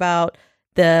talk about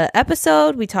the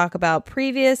episode. We talk about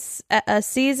previous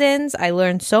seasons. I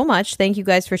learned so much. Thank you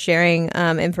guys for sharing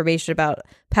information about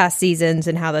past seasons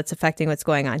and how that's affecting what's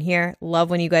going on here. Love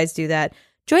when you guys do that.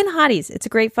 Join the hotties. It's a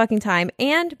great fucking time.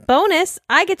 And bonus,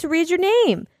 I get to read your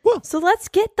name. Woo. So let's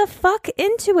get the fuck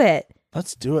into it.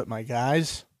 Let's do it, my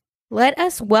guys. Let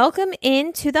us welcome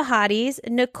into the hotties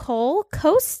Nicole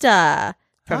Costa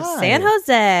from San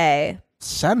Jose.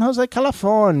 San Jose,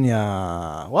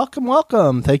 California.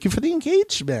 Welcome. Thank you for the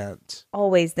engagement.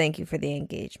 Always thank you for the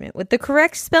engagement. With the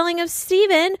correct spelling of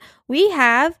Steven, we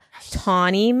have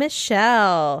Tawny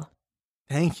Michelle.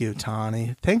 Thank you,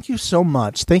 Tawny. Thank you so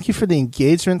much. Thank you for the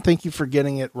engagement. Thank you for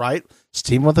getting it right.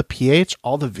 Steven with a PH,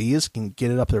 all the V's can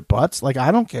get it up their butts. Like,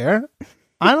 I don't care.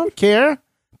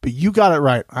 But you got it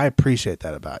right. I appreciate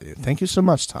that about you. Thank you so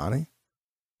much, Tawny.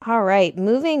 All right.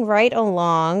 Moving right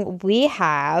along, we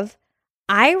have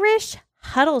Irish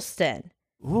Huddleston,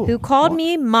 who called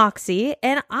me Moxie,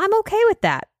 and I'm okay with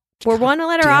that. We're one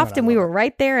letter damn off it, and I we love were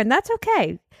right there, and that's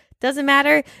okay. Doesn't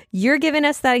matter. You're giving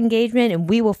us that engagement, and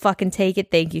we will fucking take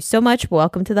it. Thank you so much.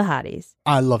 Welcome to the Hotties.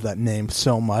 I love that name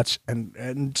so much,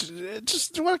 and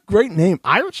just what a great name,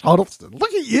 Irish Huddleston.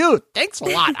 Look at you. Thanks a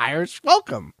lot, Irish.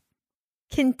 Welcome.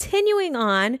 Continuing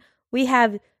on, we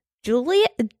have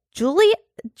Jalissa.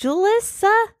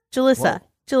 Okay?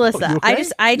 I You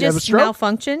have a just stroke?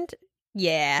 malfunctioned.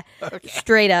 Yeah, Okay.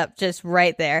 straight up, just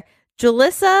right there.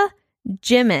 Jalissa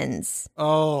Jimenez.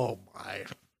 Oh my.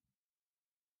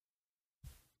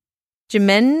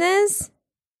 Jimenez?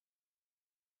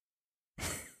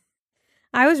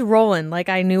 I was rolling like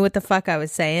I knew what the fuck I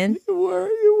was saying. You were.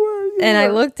 And I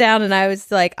looked down and I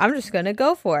was like, I'm just going to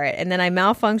go for it. And then I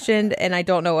malfunctioned and I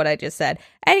don't know what I just said.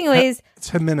 Anyways. It's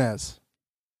Jimenez.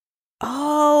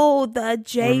 Oh, the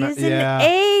J is an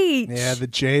H. Yeah, the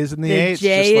J is in the The H.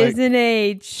 J is an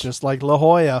H. Just like La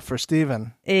Jolla for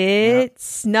Steven. It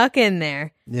snuck in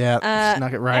there. Yeah,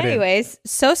 snuck it right in. Anyways,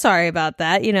 so sorry about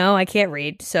that. You know, I can't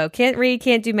read. So can't read,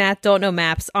 can't do math, don't know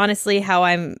maps. Honestly, how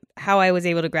I was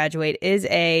able to graduate is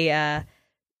a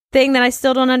thing that I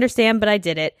still don't understand, but I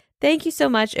did it. Thank you so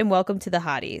much and welcome to the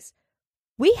Hotties.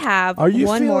 We have Are you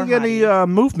one more feeling any hottie.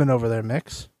 movement over there,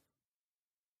 Mix?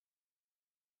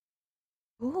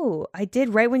 Ooh, I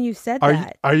did right when you said Are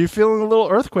that. are you feeling a little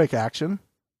earthquake action?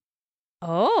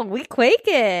 Oh, we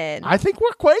quaking. I think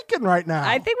we're quaking right now.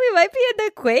 I think we might be in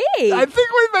the quake. I think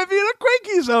we might be in a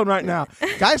quakey zone right now.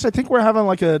 Guys, I think we're having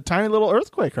like a tiny little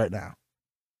earthquake right now.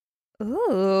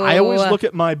 Ooh. I always look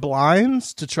at my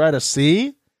blinds to try to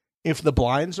see if the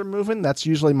blinds are moving. That's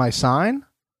usually my sign.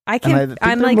 I and I can. think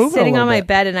I'm they're like moving a sitting on little my bit.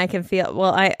 bed and I can feel.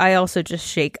 Well, I also just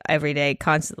shake every day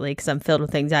constantly because I'm filled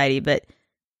with anxiety. But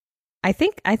I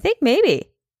think maybe.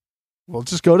 We'll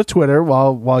just go to Twitter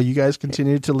while you guys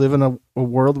continue to live in a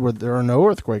world where there are no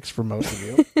earthquakes for most of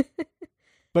you.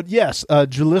 But yes,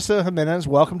 Jalissa Jimenez,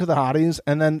 welcome to the Hotties.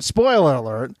 And then, spoiler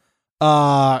alert,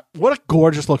 what a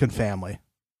gorgeous looking family.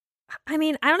 I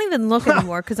mean, I don't even look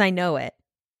anymore because I know it.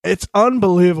 It's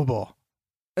unbelievable.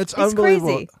 It's unbelievable.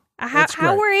 Crazy. It's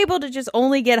How great. we're able to just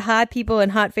only get hot people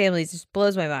and hot families just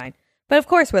blows my mind. But of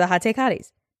course, we're the Hot Take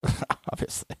Hotties.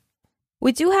 Obviously.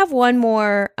 We do have one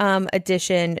more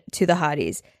addition to the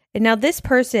Hotties. And now this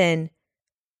person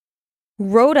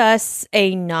wrote us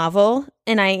a novel,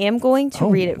 and I am going to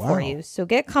read it for wow. you. So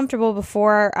get comfortable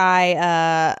before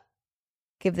I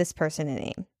give this person a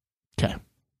name. Okay.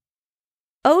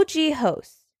 OG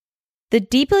host. The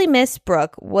deeply missed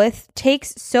Brooke with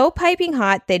takes so piping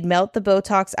hot they'd melt the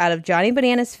Botox out of Johnny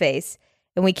Banana's face.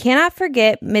 And we cannot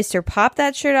forget Mr. Pop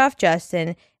That Shirt Off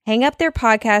Justin, hang up their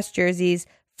podcast jerseys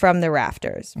from the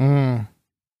rafters.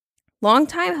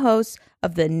 Longtime host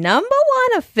of the #1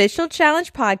 official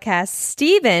challenge podcast,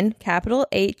 Steven, capital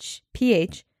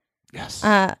HPH, Yes.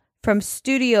 from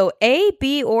Studio A,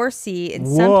 B, or C, and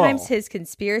sometimes his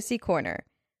Conspiracy Corner.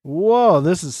 Whoa,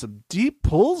 this is some deep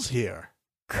pulls here.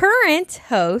 Current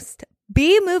host,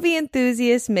 B movie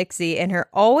enthusiast Mixie, and her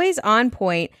always on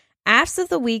point Ass of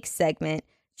the Week segment.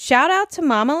 Shout out to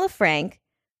Mama LaFranc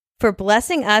for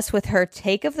blessing us with her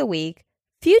take of the week.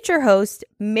 Future host,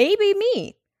 maybe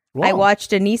me. Whoa. I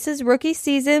watched Anissa's rookie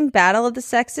season, Battle of the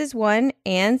Sexes 1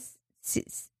 and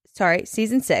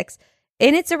season 6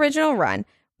 in its original run.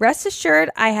 Rest assured,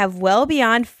 I have well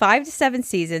beyond 5 to 7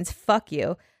 seasons. Fuck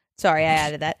you. Sorry, I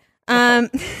added that.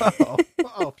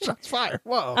 Whoa, shots fired.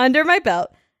 Whoa. Under my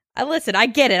belt. Listen, I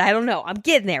get it. I don't know. I'm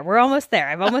getting there. We're almost there.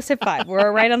 I've almost hit 5.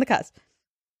 We're right on the cusp.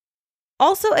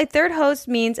 Also, a third host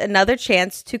means another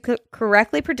chance to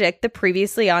correctly predict the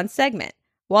previously on segment.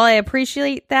 While I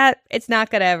appreciate that, it's not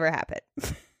going to ever happen.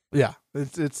 Yeah.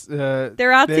 It's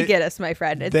They're out to get us, my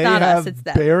friend. It's they not have us, it's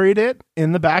them. buried it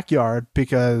in the backyard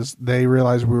because they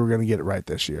realized we were going to get it right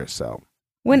this year. So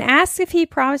When asked if he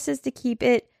promises to keep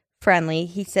it friendly,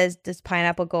 he says, does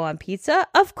pineapple go on pizza?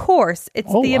 Of course.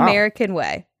 It's the wow. American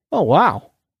way. Oh,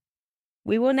 wow.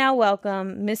 We will now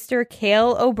welcome Mr.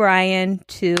 Cale O'Brien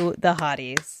to the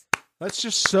Hotties. That's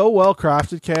just so well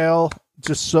crafted, Kale.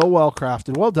 Just so well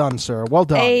crafted. Well done, sir. Well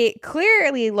done. A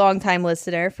clearly longtime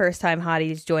listener, first time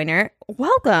Hotties joiner.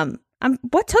 Welcome.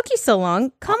 What took you so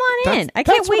long? Come on in. I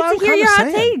can't that's wait what I'm to hear kinda your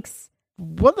hot saying. takes.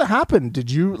 What happened? Did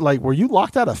you were you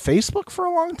locked out of Facebook for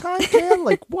a long time,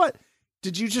 Kale? What?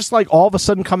 Did you just all of a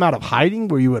sudden come out of hiding?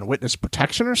 Were you in witness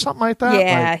protection or something like that?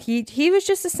 Yeah, he was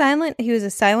just a silent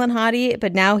hottie,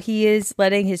 but now he is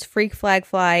letting his freak flag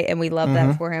fly, and we love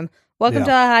that for him. Welcome to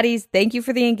the Hotties. Thank you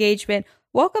for the engagement.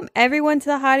 Welcome everyone to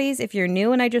the Hotties. If you're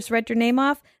new and I just read your name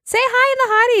off, say hi in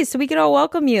the Hotties so we can all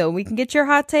welcome you. We can get your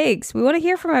hot takes. We want to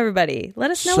hear from everybody.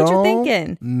 Let us know what you're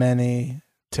thinking. Many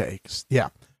takes. Yeah.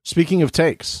 Speaking of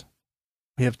takes,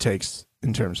 we have takes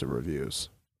in terms of reviews.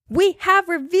 We have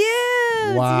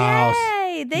reviews. Wow.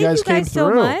 Yay. Thank you guys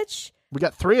so much. We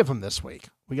got 3 of them this week.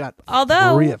 We got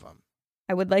 3 of them.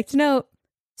 I would like to note,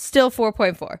 still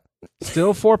 4.4.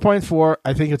 Still 4.4.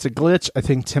 I think it's a glitch. I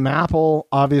think Tim Apple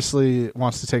obviously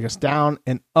wants to take us down.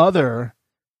 And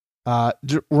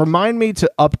remind me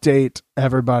to update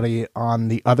everybody on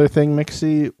the other thing,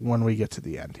 Mixie, when we get to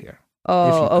the end here.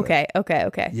 Oh, okay.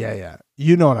 Yeah.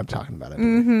 You know what I'm talking about.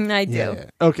 I do. Yeah.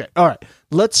 Okay. All right.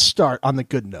 Let's start on the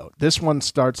good note. This one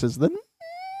starts as the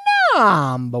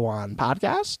number 1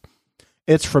 podcast.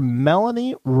 It's from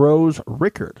Melanie Rose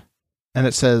Rickard. And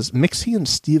it says, Mixie and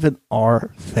Steven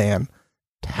are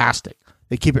fantastic.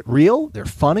 They keep it real. They're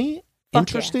funny,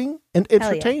 interesting, and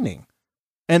entertaining.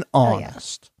 And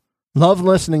honest. Love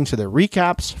listening to their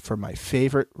recaps for my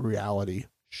favorite reality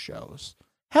shows.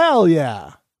 Hell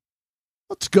yeah.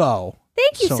 Let's go.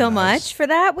 Thank you so much for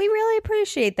that. We really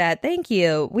appreciate that. Thank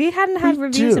you. We hadn't had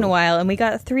reviews in a while, and we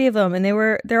got 3 of them, and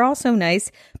they're all so nice.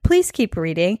 Please keep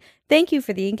reading. Thank you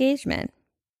for the engagement.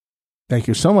 Thank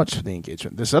you so much for the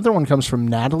engagement. This other one comes from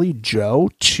Natalie Joe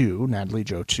 2,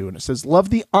 and it says, love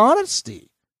the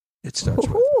honesty. It starts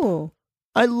with,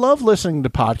 I love listening to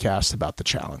podcasts about the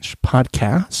challenge.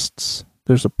 Podcasts?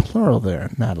 There's a plural there,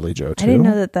 Natalie Joe 2. I didn't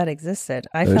know that existed.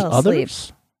 I fell asleep.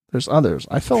 There's others.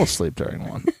 I fell asleep during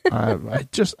one.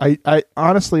 I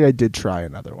honestly, I did try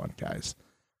another one, guys.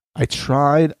 I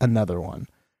tried another one.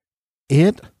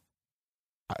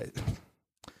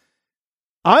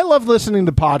 I love listening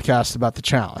to podcasts about the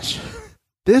challenge.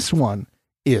 This one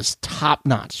is top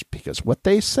notch because what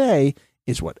they say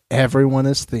is what everyone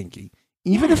is thinking,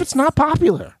 even if it's not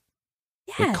popular.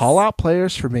 Yes. They call out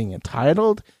players for being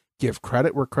entitled, give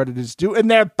credit where credit is due, and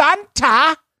their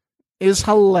banter is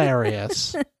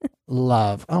hilarious.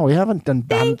 Love. Oh, we haven't done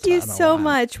banter. Thank you so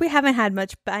much. We haven't had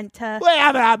much banter.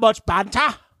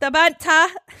 The banter.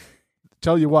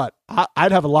 Tell you what,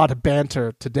 I'd have a lot of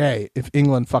banter today if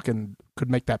England fucking could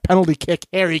make that penalty kick.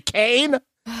 Harry Kane.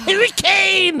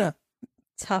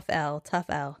 Tough L.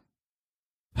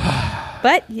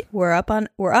 But we're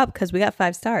up because we got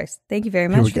 5 stars. Thank you very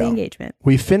much for the engagement.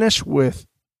 We finish with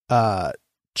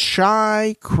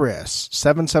Chai Chris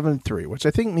 773, which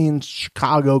I think means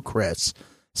Chicago Chris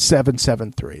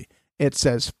 773. It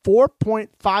says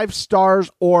 4.5 stars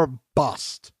or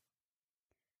bust.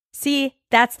 See,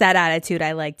 that's that attitude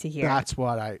I like to hear. That's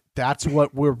what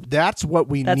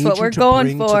we need you to bring to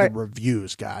the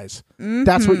reviews, guys. Mm-hmm.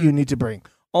 That's what you need to bring.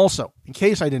 Also, in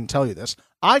case I didn't tell you this,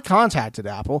 I contacted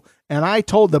Apple and I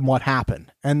told them what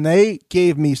happened, and they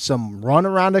gave me some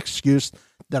runaround excuse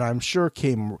that I'm sure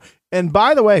came. And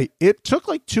by the way, it took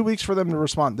like 2 weeks for them to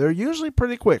respond. They're usually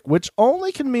pretty quick, which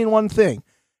only can mean one thing.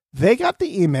 They got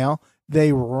the email,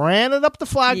 they ran it up the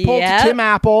flagpole to Tim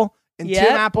Apple. And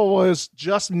Tim Apple was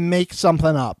just make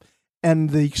something up. And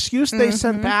the excuse they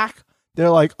sent back, they're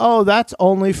like, oh, that's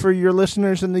only for your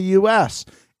listeners in the U.S.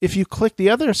 If you click the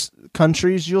other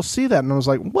countries, you'll see that. And I was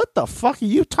like, what the fuck are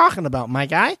you talking about, my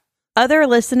guy? Other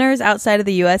listeners outside of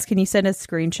the U.S., can you send us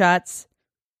screenshots?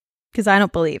 Because I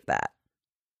don't believe that.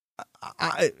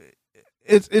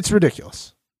 It's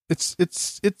ridiculous.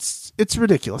 It's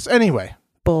ridiculous. Anyway.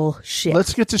 Bullshit.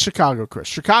 Let's get to Chicago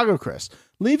Chris.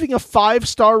 Leaving a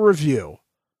 5-star review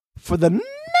for the number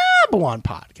 1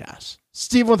 podcast.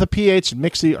 Steve with a PH and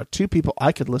Mixie are 2 people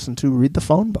I could listen to read the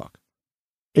phone book.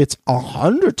 It's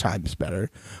 100 times better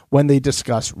when they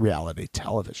discuss reality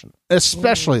television,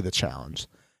 especially the challenge.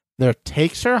 Their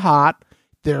takes are hot,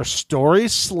 their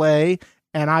stories slay,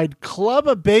 and I'd club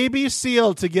a baby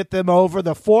seal to get them over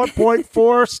the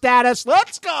 4.4 status.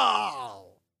 Let's go!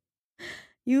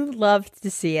 You loved to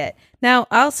see it. Now,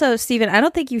 also, Steven, I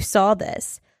don't think you saw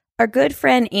this. Our good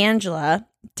friend Angela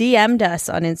DM'd us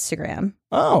on Instagram.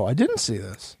 Oh, I didn't see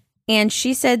this. And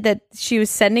she said that she was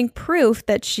sending proof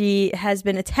that she has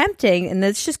been attempting, and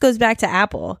this just goes back to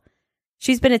Apple.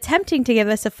 She's been attempting to give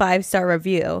us a 5-star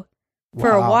review for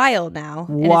a while now,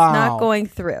 and it's not going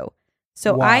through.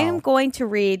 So I am going to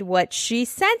read what she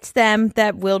sent them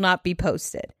that will not be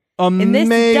posted. Amazing.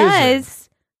 And this does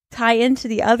tie into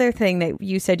the other thing that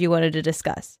you said you wanted to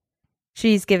discuss.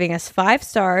 She's giving us 5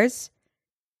 stars,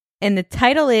 and the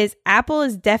title is Apple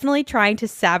is definitely trying to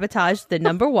sabotage the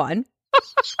number 1.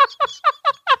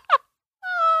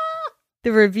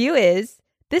 The review is,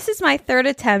 this is my 3rd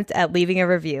attempt at leaving a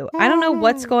review. I don't know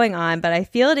what's going on, but I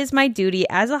feel it is my duty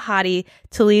as a hottie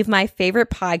to leave my favorite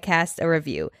podcast a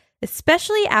review,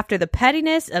 especially after the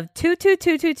pettiness of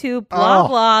 22222 blah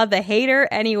blah, the hater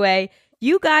anyway.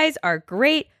 You guys are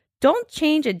great. Don't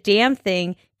change a damn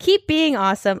thing. Keep being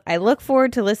awesome. I look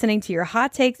forward to listening to your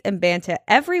hot takes and banter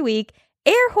every week.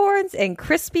 Air horns and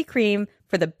Krispy Kreme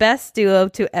for the best duo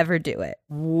to ever do it.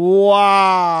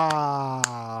 Wow.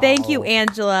 Thank you,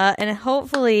 Angela. And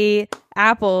hopefully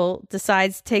Apple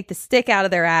decides to take the stick out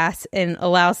of their ass and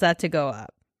allows that to go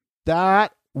up.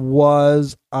 That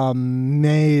was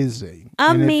amazing.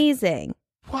 Amazing.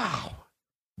 Wow.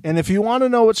 And if you want to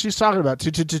know what she's talking about,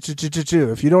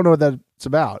 if you don't know what that's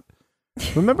about,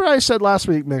 remember I said last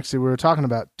week, Mixie, we were talking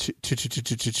about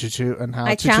and how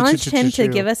I challenged him to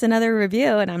give us another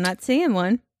review, and I'm not seeing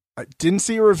one. I didn't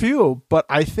see a review, but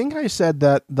I think I said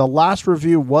that the last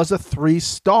review was a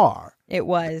 3-star. It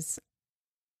was.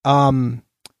 I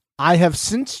have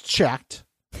since checked.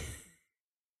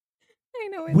 I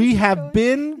know. We have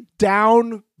been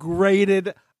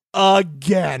downgraded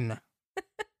again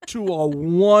to a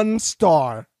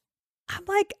 1-star.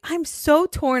 I'm so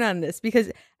torn on this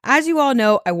because, as you all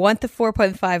know, I want the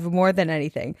 4.5 more than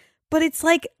anything. But it's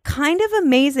like kind of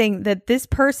amazing that this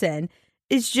person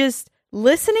is just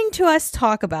listening to us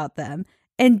talk about them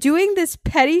and doing this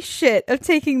petty shit of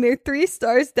taking their 3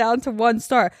 stars down to 1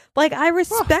 star. Like, I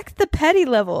respect the petty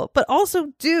level, but also,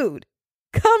 dude,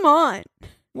 come on.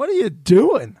 What are you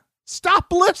doing? Stop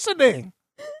listening.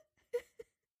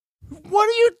 What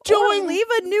are you doing? Or leave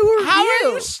a new review. How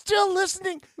are you still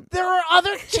listening? There are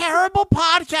other terrible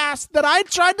podcasts that I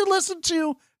tried to listen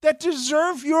to that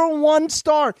deserve your 1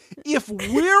 star. If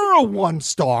we're a 1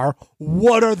 star,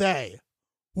 what are they?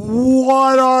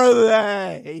 What are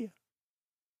they?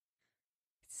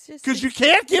 Because you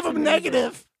can't give them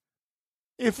negative.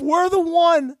 If we're the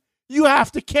 1, you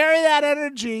have to carry that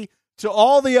energy to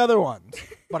all the other ones.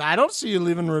 But I don't see you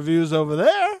leaving reviews over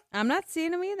there. I'm not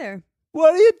seeing them either.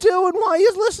 What are you doing? Why are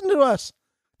you listening to us?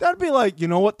 That'd be like, you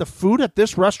know what? The food at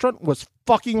this restaurant was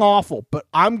fucking awful, but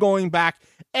I'm going back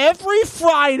every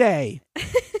Friday.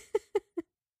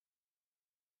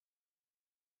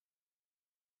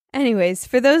 Anyways,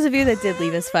 for those of you that did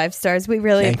leave us 5 stars, we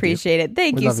really appreciate it.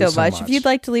 Thank you so much. If you'd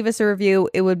like to leave us a review,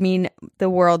 it would mean the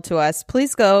world to us.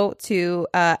 Please go to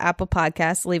Apple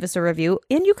Podcasts, leave us a review,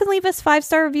 and you can leave us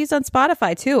 5-star reviews on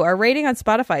Spotify too. Our rating on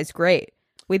Spotify is great.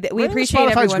 We appreciate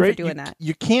everyone for doing that.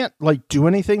 You can't do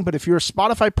anything, but if you're a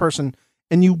Spotify person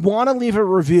and you want to leave a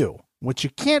review, which you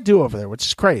can't do over there, which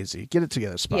is crazy, get it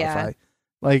together, Spotify.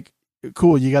 Yeah.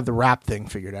 Cool, you got the rap thing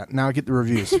figured out. Now get the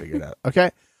reviews figured out.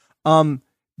 Okay.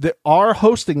 Our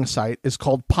hosting site is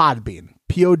called Podbean,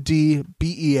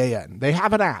 Podbean. They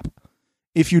have an app.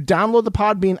 If you download the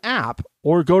Podbean app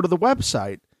or go to the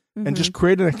website and just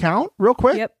create an account real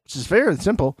quick, which is very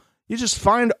simple, you just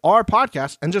find our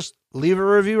podcast and just leave a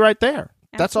review right there.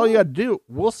 Absolutely. That's all you got to do.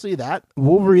 We'll see that.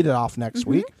 We'll read it off next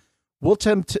week. We'll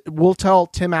tell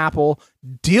Tim Apple,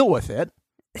 deal with it,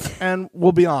 and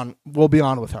we'll be on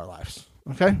with our lives.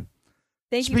 Okay?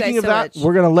 Thank you Speaking guys of so that, much.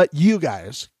 we're going to let you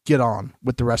guys get on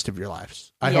with the rest of your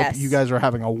lives. I hope you guys are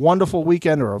having a wonderful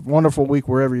weekend or a wonderful week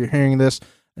wherever you're hearing this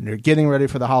and you're getting ready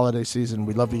for the holiday season.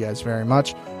 We love you guys very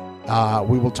much.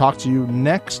 We will talk to you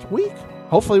next week,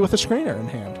 hopefully with a screener in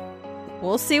hand.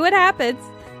 We'll see what happens.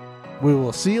 We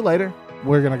will see you later.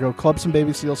 We're going to go club some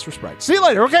baby seals for Sprite. See you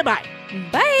later. Okay, bye.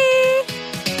 Bye.